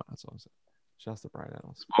 Anyway, go on. That's all I'm saying. Shouts to Brian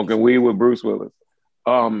Reynolds. Smoking weed with Bruce Willis.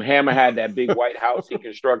 Hammer had that big white house he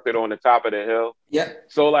constructed on the top of the hill. Yeah.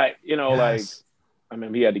 So like, you know, Yes. like, I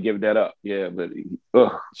mean, he had to give that up. Yeah, but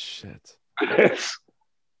Shit.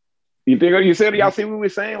 you think you said y'all see what we were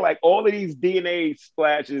saying? Like all of these DNA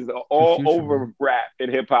splashes are all Future, over man. rap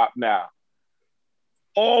and hip hop now.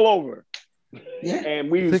 All over. Yeah. And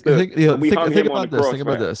we used Think, to think, you know, we think, hung think him on about the this. cross. Think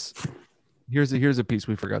about this. Here's a piece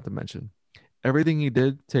we forgot to mention. Everything he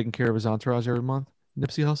did, taking care of his entourage every month,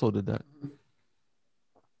 Nipsey Hussle did that.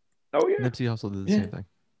 Oh yeah. Nipsey Hussle did the Yeah. same thing.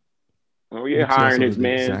 Oh yeah. Nipsey Hiring Hussle his did the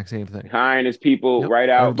man, exact same thing. hiring his people Yep. right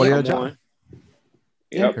out. Everybody had a Come job. on.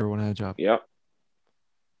 Yep. Everyone had a job. Yep.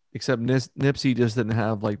 Except Nipsey just didn't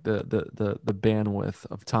have like the bandwidth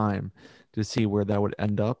of time to see where that would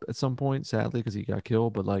end up at some point, sadly, because he got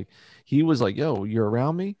killed. But like he was like, "Yo, you're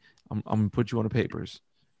around me. I'm gonna put you on the papers.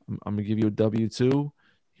 I'm gonna give you a W-2.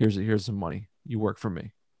 Here's some money. You work for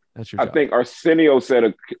me. That's your I job." think Arsenio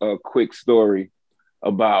said a quick story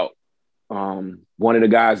about one of the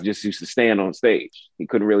guys just used to stand on stage. He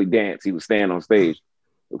couldn't really dance. He would stand on stage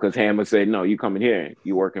because Hammer said, "No, you coming here.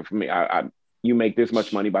 You working for me. You make this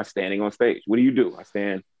much money by standing on stage. What do? I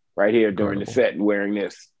stand right here during the set and wearing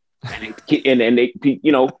this." And they,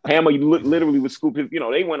 you know, Hammer literally would scoop his, you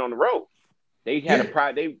know, they went on the road. They had a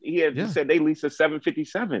pride. He said they leased a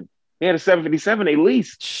 757. They had a 757 they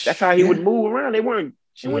leased. That's how he would move around. They weren't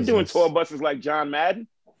doing Jesus. tour buses like John Madden.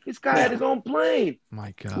 This guy had his own plane.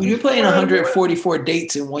 My God. When you're playing 144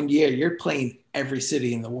 dates in 1 year, you're playing every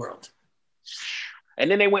city in the world. And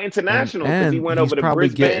then they went international because he went over to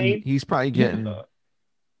Brisbane. He's probably getting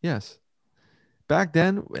yes. Back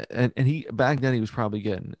then, and he was probably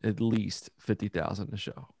getting at least 50,000 a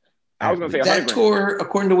show. I was gonna say That 100 grand. tour,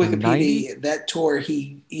 according to In Wikipedia, 90? that tour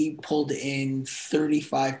he pulled in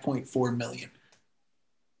 35.4 million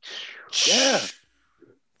Yeah.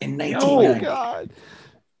 in Oh 1990. God.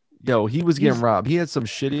 Yo, he was getting robbed. He had some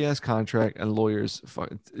shitty ass contract, and lawyers.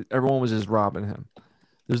 Everyone was just robbing him.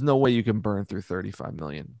 There's no way you can burn through 35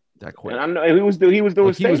 million that quick. And I know he was doing Like, he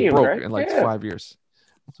was stadiums, broke right? in like 5 years.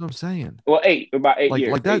 That's what I'm saying. Well, about 8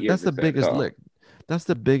 years. Like that. 8 years That's the it said, biggest so. lick. That's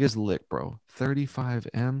the biggest lick, bro. 35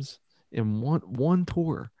 M's in one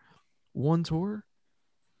tour. One tour.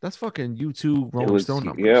 That's fucking U2 Rolling Stone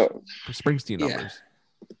numbers. Yeah. Springsteen Yeah. numbers.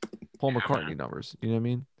 Paul McCartney numbers. You know what I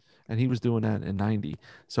mean? And he was doing that in 90.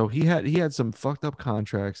 So he had some fucked up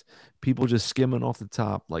contracts. People just skimming off the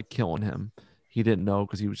top, like killing him. He didn't know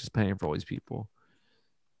because he was just paying for all these people.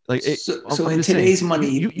 Like So I'm in just saying, today's money,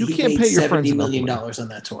 you he can't made pay your friends $70 enough million money. on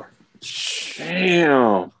that tour.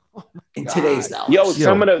 Damn. In today's dollars. Yo,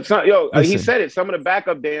 Listen. he said it. Some of the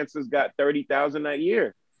backup dancers got 30,000 that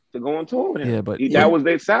year to go on tour with him. Yeah, but that was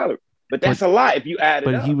their salary. But that's a lot if you add it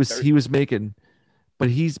But up. he was making,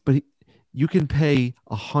 you can pay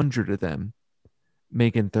 100 of them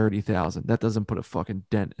making 30,000. That doesn't put a fucking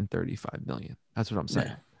dent in 35 million. That's what I'm saying.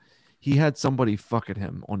 Yeah. He had somebody fucking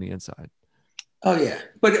him on the inside. Oh yeah,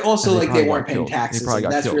 but also And they like they probably weren't got paying killed. They taxes. probably And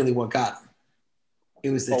got that's killed. really what got him. It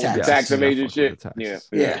was the Oh, taxes. tax Yeah, evasion fuck shit. with the Yeah,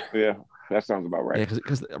 taxes. yeah. That sounds about right. Yeah,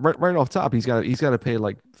 because right off top, he's got to pay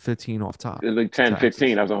like 15 off top. It's like 10, taxes.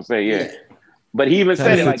 15, I was gonna say, yeah. Yeah. But he even 10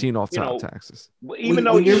 said to it like 15 off you top know, taxes. even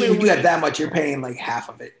though when you even got that much, you're paying like half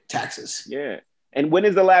of it taxes. yeah. And when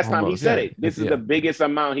is the last time he Almost, said yeah. it? This is Yeah. the biggest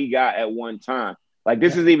amount he got at one time. Like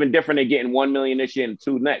this is even different than getting 1 million this year and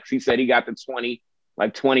 2 next. He said he got the 20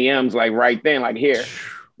 M's like right then, like here,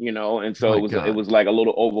 you know. And so My it was like a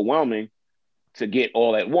little overwhelming to get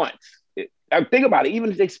all at once. Think about it.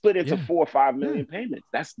 Even if they split into 4 or 5 million payments,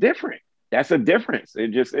 that's different. That's a difference.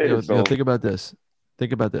 It just is. Yo, think about this.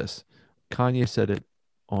 Think about this. Kanye said it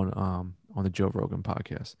on the Joe Rogan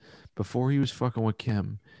podcast. Before he was fucking with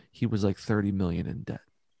Kim, he was like 30 million in debt.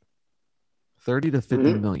 30 to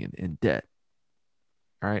 50 million in debt.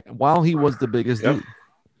 All right. While he was the biggest dude.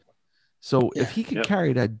 So if he could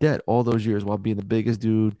carry that debt all those years while being the biggest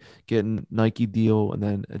dude, getting Nike deal and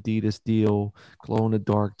then Adidas deal, Glow in the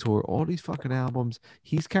Dark tour, all these fucking albums,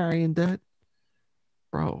 he's carrying debt,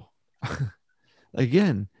 bro.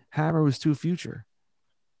 Again, Hammer was too future.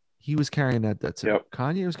 He was carrying that debt too. Yep.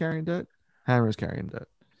 Kanye was carrying debt. Hammer was carrying debt,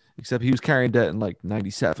 except he was carrying debt in like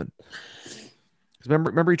 '97.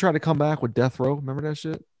 Remember he tried to come back with Death Row. Remember that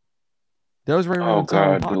shit? That was right around the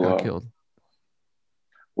time Pac got killed.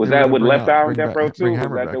 Was They were that gonna with bring Left Eye on bring Death back- Row bring too? Was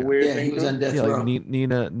Hammer that back the out. weird Yeah, thing he was too? on death Yeah, row. like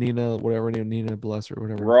Nina, whatever Nina Bless or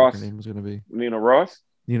whatever Ross? her name was gonna be. Nina Ross?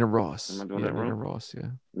 Nina Ross. Am I doing Yeah, that Nina wrong? Ross. Yeah.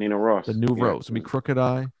 Nina Ross. The new Yeah. Rose. I mean, Crooked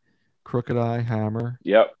Eye, Hammer,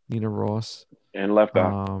 Yep. Nina Ross. And Left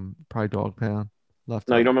Eye. Probably Dog Pound. Left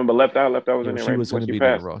No, Eye. you don't remember Left Eye? Left Eye was Yeah, in there she right was before going to she be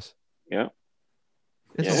Nina passed. Ross. Yeah.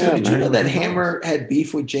 It's Yeah. a So whole did you know thing. that Nina Hammer Ross. had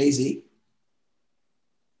beef with Jay-Z?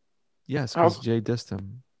 Yes, How- because Jay dissed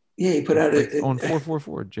him. Yeah, he put out on a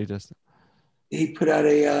 444. Jay dissed him. he put out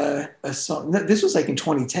a song. No, this was like in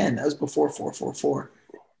 2010. That was before 444.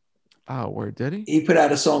 Oh, where did he? He put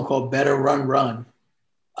out a song called "Better Run Run,"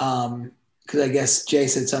 because I guess Jay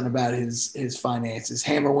said something about his finances.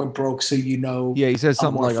 Hammer went broke, so you know. Yeah, he said I'm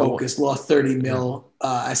something more like, focused. Lost 30 mil.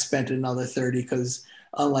 I spent another 30 because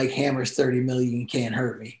unlike Hammer's 30 million, you can't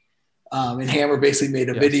hurt me. And Hammer basically made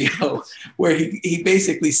a Yes. video where he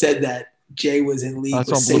basically said that Jay was in league That's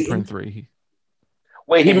with on Satan. Blueprint 3.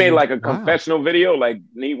 Wait, he And- made like a Wow. confessional video? Like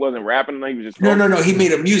he wasn't rapping, he was just No. He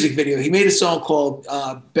made a music video. He made a song called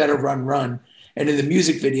 "Better Run Run," and in the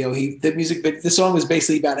music video, the song was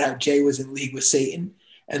basically about how Jay was in league with Satan,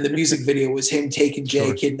 and the music video was him taking Jay,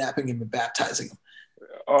 Sure. kidnapping him, and baptizing him.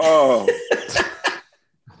 Oh,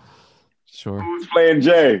 Sure. who's playing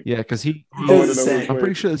Jay? Yeah, because he. Doesn't say. I'm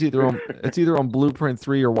pretty sure it's either on Blueprint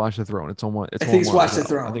 3 or Watch the Throne. It's on one. It's I think on it's one Watch as the well.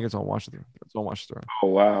 Throne. I think it's on Watch the Throne. It's on Watch the Throne. Oh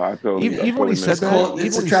wow, I thought Even when he said It's that, called. even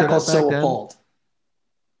It's when a he track said called that back "So then- Appalled."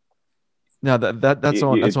 No, that's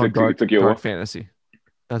on Yeah, that's it on took- dark it took you a dark while. fantasy.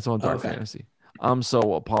 That's on dark Okay. fantasy. I'm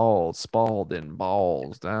so appalled, spalding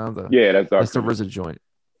balls down the. Yeah, that's That's the Dark. RZA joint.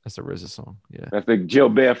 That's the RZA song. Yeah. That's the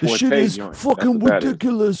Gilbert The Forte shit is joint. fucking That's what that is.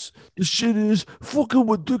 ridiculous. The shit is fucking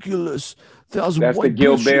ridiculous. Thousand That's the white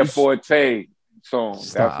Gilbert bitches. Forte song. That's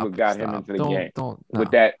Stop, what got him stop. into the Don't- game. Don't, With no.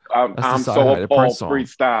 that, That's the I'm Sci so Hi the appalled Prince song.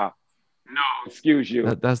 freestyle. No, excuse you.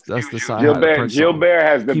 That's the Excuse Sci you. Hi the Gilbert, Prince song. Gilbert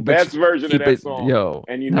has the Keep it- best version of Keep that it, song. yo,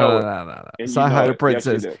 and you no, know no, it. no, no. And you Sci Hi know the it. Prince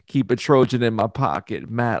Yes, you says, do. "Keep a Trojan in my pocket."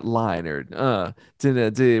 Matt Leinart,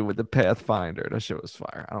 did with the Pathfinder. That shit was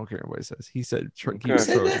fire. I don't care what he says. He said, "Keep Okay. a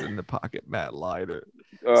Said Trojan that? in the pocket." Matt Leinart.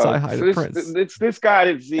 Sci-Hi the this, Prince. this guy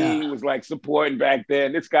that Z Yeah. was like supporting back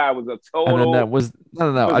then. This guy was a And total. then that was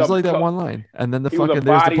no. was I just a like that to- one line. And then the he was a fucking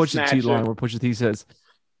there's the body Pusha T snatcher. line where Pusha T says,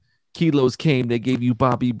 "Kilos came, they gave you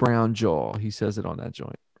Bobby Brown jaw." He says it on that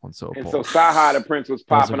joint on So and Appalled. so Sci-Hi the Prince was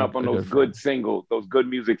That's popping a up on good those friend. good singles, those good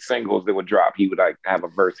music singles that would drop. He would like have a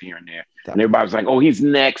verse here and there, That- and everybody was like, "Oh, he's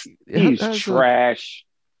next. Yeah, He's that's a- trash."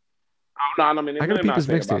 Oh, no, I mean, I gotta peep his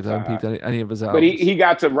mixtapes. I haven't peeped any of his But albums. he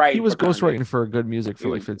got to write. He was for Kanye. ghostwriting for good music for He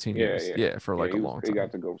like was- 15 yeah, years. yeah. Yeah, for like Yeah, a long He time.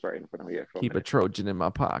 got to ghostwriting for them. Yeah, for a Keep a minute. Trojan in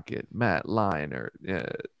my pocket. Matt Leinart. Yeah,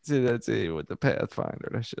 see that's it with the Pathfinder.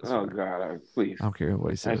 That shit's Oh fire. God, please. I don't care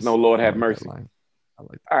what he says. There's no Lord I have like that mercy. line. I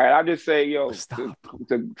like All right, I'll just say, yo, Stop.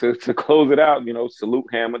 to close it out, salute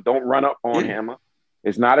Hammer. Don't run up on Yeah. Hammer.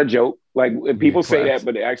 It's not a joke. Like people say claps.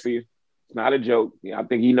 that, but actually, it's not a joke. Yeah, I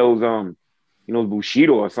think he knows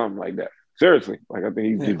Bushido or something like that. Seriously, like I think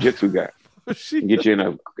he's a Yeah. jiu-jitsu guy. that. He get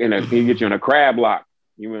you in a crab lock.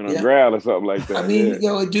 You in a Yeah. growl or something like that. I mean,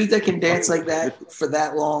 yeah. a dude that can dance like that for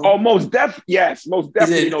that long Oh, most definitely. is in knows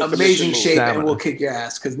amazing submission shape moves. and will kick your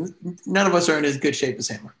ass because none of us are in as good shape as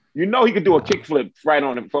Hammer. You know he could do a kickflip right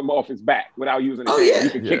on him from off his back without using his Oh, hands. yeah. He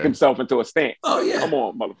could kick Yeah. himself into a stance. Oh yeah, Come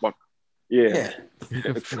on, motherfucker. Yeah.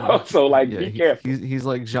 yeah. So like, Yeah, be careful. he's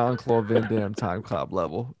like Jean-Claude Van Damme time cloud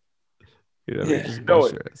level. Yeah. Just Know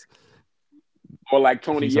bust it. your ass. Or like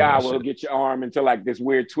Tony He's on that Yawa will shit. get your arm into like this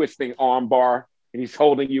weird twisting arm bar, and he's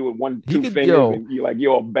holding you with He two could- fingers, yo. and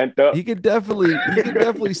you're all bent up. He could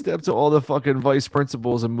definitely step to all the fucking vice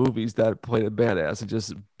principals in movies that played a badass and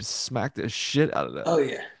just smack the shit out of that. Oh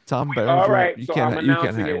yeah. Tom All Berenger, right, you so can't I'm you can't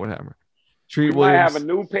announcing hang it. with Hammer. We Treat might Williams. have a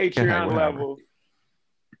new hang Patreon with level.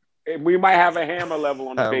 And we might have a Hammer level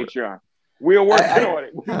on the Hammer. Patreon. We're working I- on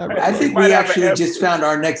it. I think might we have an actually just episode. found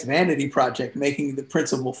our next vanity project, making the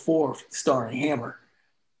Principal 4 starring Hammer.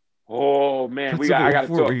 Oh man, I gotta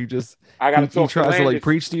Where talk. he just I gotta he talk to tries to like Landis.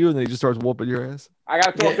 preach to you and then he just starts whooping your ass. I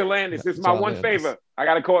gotta talk Yeah. to Landis. This is my John one Landis. favor. I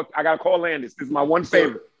gotta call Landis. This is my one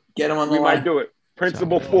favor. Get him on the We line. might do it.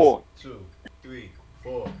 Principal John 4. 2, 3,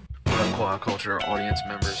 4. What up, Call Out Culture audience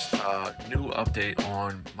members? New update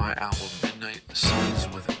on my album, Midnight Suns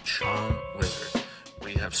with Chum Wizard.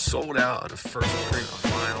 We have sold out of the first print of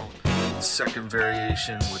vinyl. The second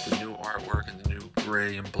variation with the new artwork and the new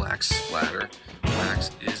gray and black splatter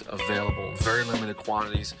wax is available. Very limited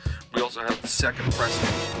quantities. We also have the second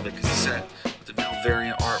pressing of the cassette with the new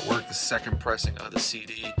variant artwork, the second pressing of the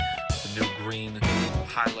CD, the new green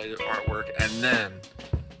highlighted artwork, and then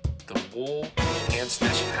the wool hand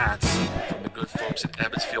stitched hats from the good folks at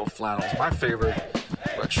Ebbetsfield Flannels. My favorite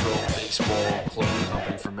retro baseball clothing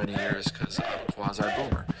company for many years because I'm a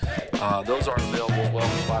quasi-boomer. Those aren't available as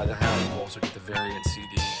well. You buy the hat, you also get the variant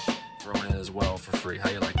CD thrown in as well for free. How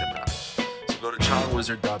you like them out? So go to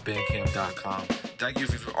childwizard.bandcamp.com. Thank you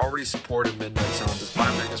if you've already supported Midnight Sun. This is my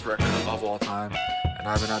biggest record of all time, and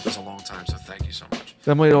I haven't had this a long time, so thank you so much.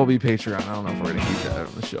 That might all be Patreon. I don't know if we're going to keep that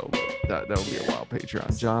on the show, but that would be a wild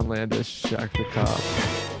Patreon. John Landis, Shaq the Cop,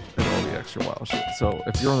 and all the extra wild shit. So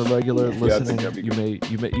if you're on the regular listening,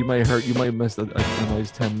 you might miss a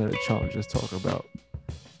nice 10-minute chunk just talk about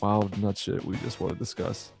wild nut shit we just want to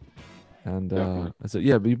discuss. And that's it.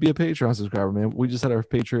 Yeah, but be a Patreon subscriber, man. We just had our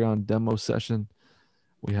Patreon demo session.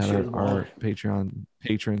 We had our Patreon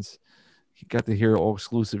patrons. You got to hear all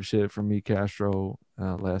exclusive shit from me, Castro,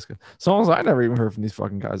 Alaska. Songs I never even heard from these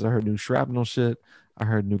fucking guys. I heard new Shrapnel shit. I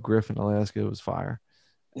heard new Griffin, Alaska. It was fire.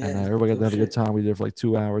 Yeah, and everybody got to have a good time. We did it for like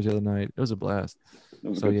 2 hours the other night. It was a blast.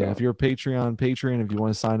 So yeah, if you're a Patreon, if you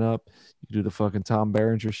want to sign up, you can do the fucking Tom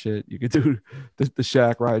Berenger shit. You could do the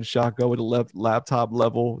Shaq ride shotgun with a laptop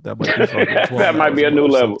level. That might be fucking $12. That might be a new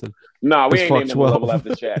level. No, we ain't naming the level after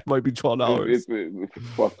Shaq. It might be $12. It's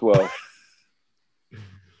fuck 12.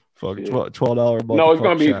 Fuck $12. No, it's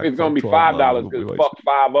gonna be $5 because fuck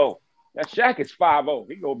 50. That Shaq is 50.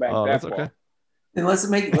 He go back that far. Okay. Then let's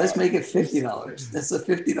make it $50. That's a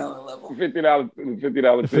 $50 level. $50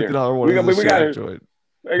 tier. $50 one.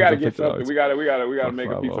 We gotta get something. We gotta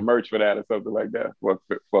make a piece of merch for that or something like that.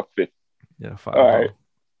 Fuck 50. Yeah, $5. All right.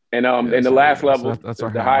 And and the last level, that's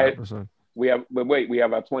our the highest. We have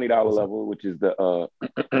our $20 level, which is the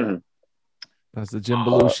that's the Jim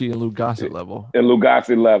Belushi and Lou Gossett level. And Lou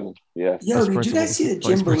Gossett level, yeah. Yo, did you guys see that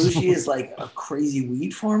Jim Belushi is like a crazy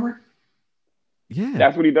weed farmer? Yeah,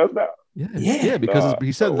 that's what he does now. Yeah, because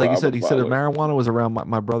he said, like he said, if marijuana was around,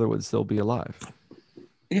 my brother would still be alive.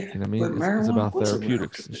 Yeah, you know what I mean? It's about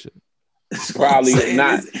therapeutics and shit. Probably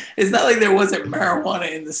not. It's not like there wasn't marijuana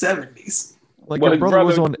in the 70s. Like your brother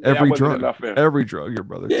was on every drug. Every drug, your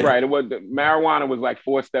brother. Yeah. Right. Marijuana was like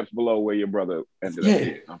 4 steps below where your brother ended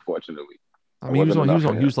up, unfortunately. I mean,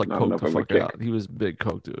 he was like coke to fuck out. He was big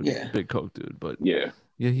coke dude. Yeah. Big coke dude. But yeah,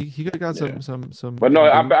 he got some. But no,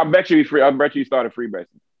 I bet you I bet you he started freebasing.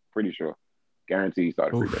 Pretty sure. Guarantee he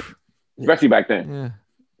started freebasing. Especially back then.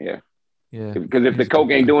 Yeah. Because if the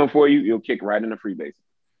coke ain't doing for you, you'll kick right into freebasing.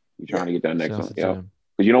 You're trying to get that next one. Yeah.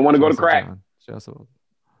 Because you don't want to go to crack.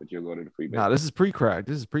 But you'll go to the freebase. Nah, this is pre-crack.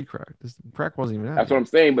 This crack wasn't even. That's what I'm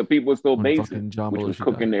saying. But people were still basing, which was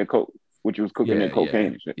cooking their coke, which was cooking their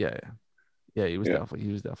cocaine. And shit. Yeah. He was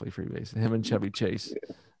definitely freebasing. Him and Chevy Chase,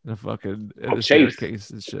 in a fucking staircase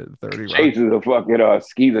and shit. 30. Chase is a fucking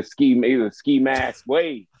ski mask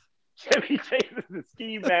way. Chevy Chase is the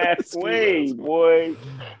ski mask way, boy.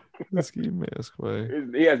 The ski mask way.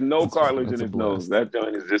 He has no cartilage in his nose. That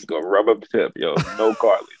joint is just a rubber tip, yo. No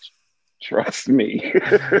cartilage. Trust me.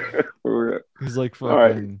 He's like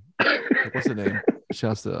fucking what's the name?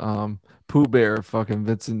 Shouts to Pooh Bear, fucking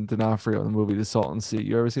Vincent D'Onofrio in the movie The Salton Sea.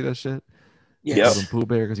 You ever see that shit? Yes. Yep. Pooh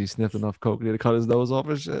Bear because he sniffed enough coke and he had to cut his nose off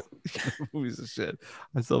and shit. Movies of shit.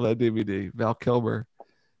 I still have that DVD. Val Kilmer,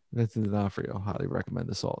 Vincent D'Onofrio. Highly recommend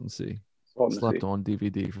The Salton Sea. Slept on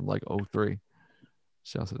DVD from like 2003.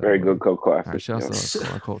 Shouts to that. Very good coke classic. All right, shouts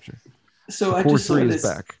to our culture. So I just saw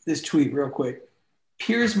this tweet real quick.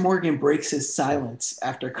 Piers Morgan breaks his silence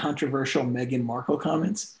after controversial Meghan Markle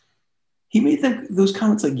comments. He made those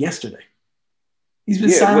comments like yesterday. He's been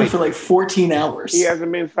silent for like 14 hours. He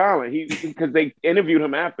hasn't been silent. Because they interviewed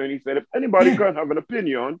him after and he said, if anybody can have an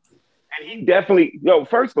opinion, and he definitely,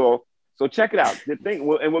 first off, so check it out. The thing,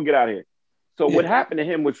 and we'll get out of here. So what happened to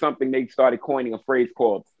him was something they started coining a phrase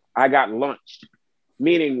called, I got lunched,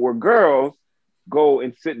 meaning where girls go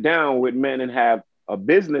and sit down with men and have a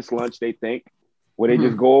business lunch, they think, where they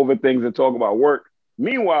just go over things and talk about work.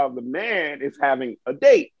 Meanwhile, the man is having a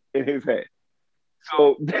date in his head.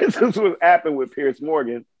 So this is what happened with Piers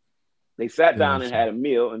Morgan. They sat down and had a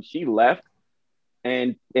meal and she left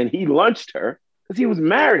and he lunched her because he was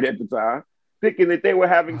married at the time, thinking that they were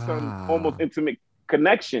having some almost intimate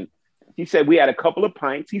connection. He said, we had a couple of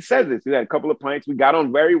pints. He says this, we had a couple of pints. We got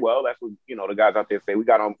on very well. That's what, the guys out there say. We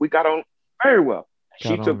got on very well.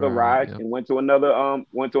 She took a ride and went to another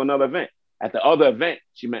event. At the other event,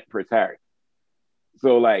 she met Prince Harry.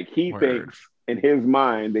 So like he thinks in his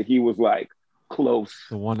mind that he was like close.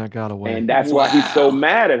 The one that got away. And that's why he's so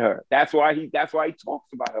mad at her. That's why he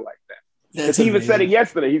talks about her like that. Because he even said it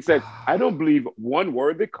yesterday. He said, I don't believe one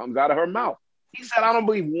word that comes out of her mouth. He said, I don't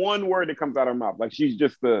believe one word that comes out of her mouth. Like she's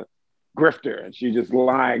just a grifter and she's just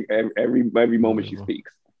lying every moment she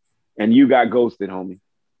speaks. And you got ghosted, homie,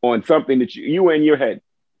 on something that you were in your head.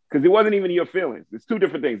 Because it wasn't even your feelings. It's two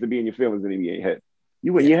different things to be in your feelings and in your head.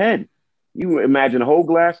 You in your head. You imagine a whole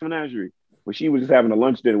glass menagerie, but she was just having a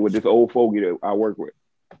lunch dinner with this old fogey that I work with.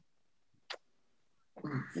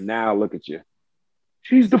 And now look at you.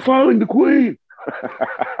 She's defiling the queen.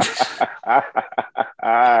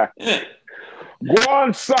 Go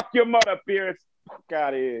on, suck your mother, Pierce. Fuck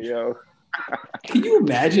out of here, yo. Can you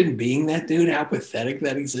imagine being that dude? How pathetic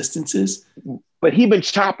that existence is. But he been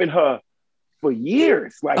chopping her for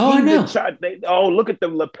years. Like, oh, I know. Look at the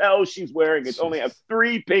lapel she's wearing. It only has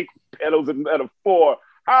 3 pink petals instead of 4.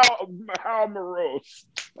 How morose.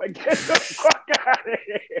 Like, get the fuck out of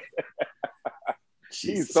here.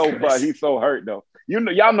 He's so butt. He's so hurt though. You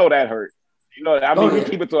know, y'all know that hurt. You know, I mean, we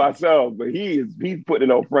keep it to ourselves, but he's putting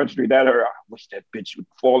it on Front Street. That hurt. I wish that bitch would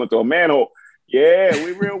fall into a manhole. Yeah,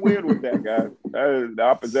 we real weird with that guy. That is the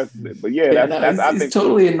opposite. But yeah, that's I think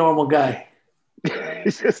totally a normal guy.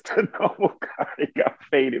 He's just a normal guy. He got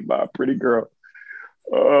faded by a pretty girl.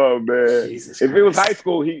 Oh man! Jesus if Christ. It was high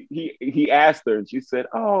school, he asked her, and she said,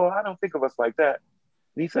 "Oh, I don't think of us like that."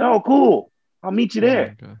 And he said, "Oh, cool. I'll meet you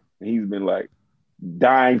there." Okay. And he's been like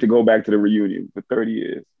dying to go back to the reunion for 30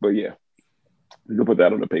 years. But yeah, we can put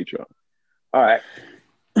that on the Patreon. All right,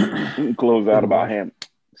 we can close out about Hammer.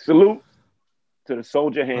 Salute to the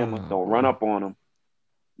Soldier Hammer. Don't run up on him.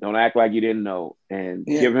 Don't act like you didn't know, and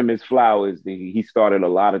give him his flowers. He started a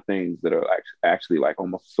lot of things that are actually like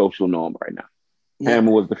almost social norm right now. Yeah.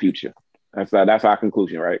 Hammer was the future. That's our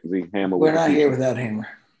conclusion, right? Hammer. We're not here without Hammer.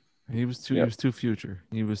 He was too. He was too future.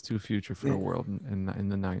 He was too future for the world in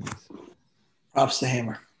the 90s. Props to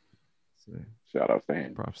Hammer. Shout out to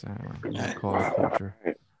Hammer. Props to Hammer. Call out culture.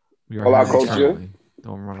 We are Call out culture.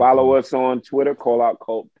 Don't run. Follow us on Twitter. Call out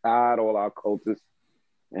Cult Pod. All our cultists.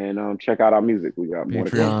 And check out our music. We got more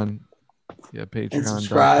to come. Yeah, Patreon. And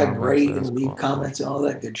subscribe, rate, and leave comments and all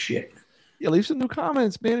that good shit. Yeah, leave some new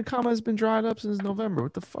comments, man. The comments been dried up since November.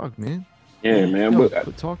 What the fuck, man? Yeah, man.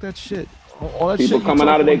 But talk that shit. All that people shit coming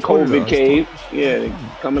out of their COVID cave. Yeah,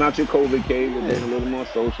 coming out your COVID cave and being a little more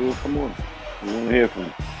social. Come on. We want to hear from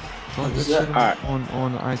you. Talk that shit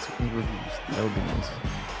on iTunes reviews. That would be nice.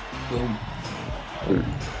 Boom.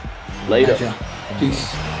 Later. Peace.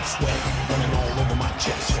 Sweat running all over my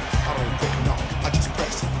chest. I don't break enough. I just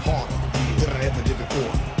press harder than I ever did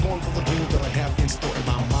before. Going for the goals that I have in store in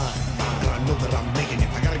my mind. And I know that I'm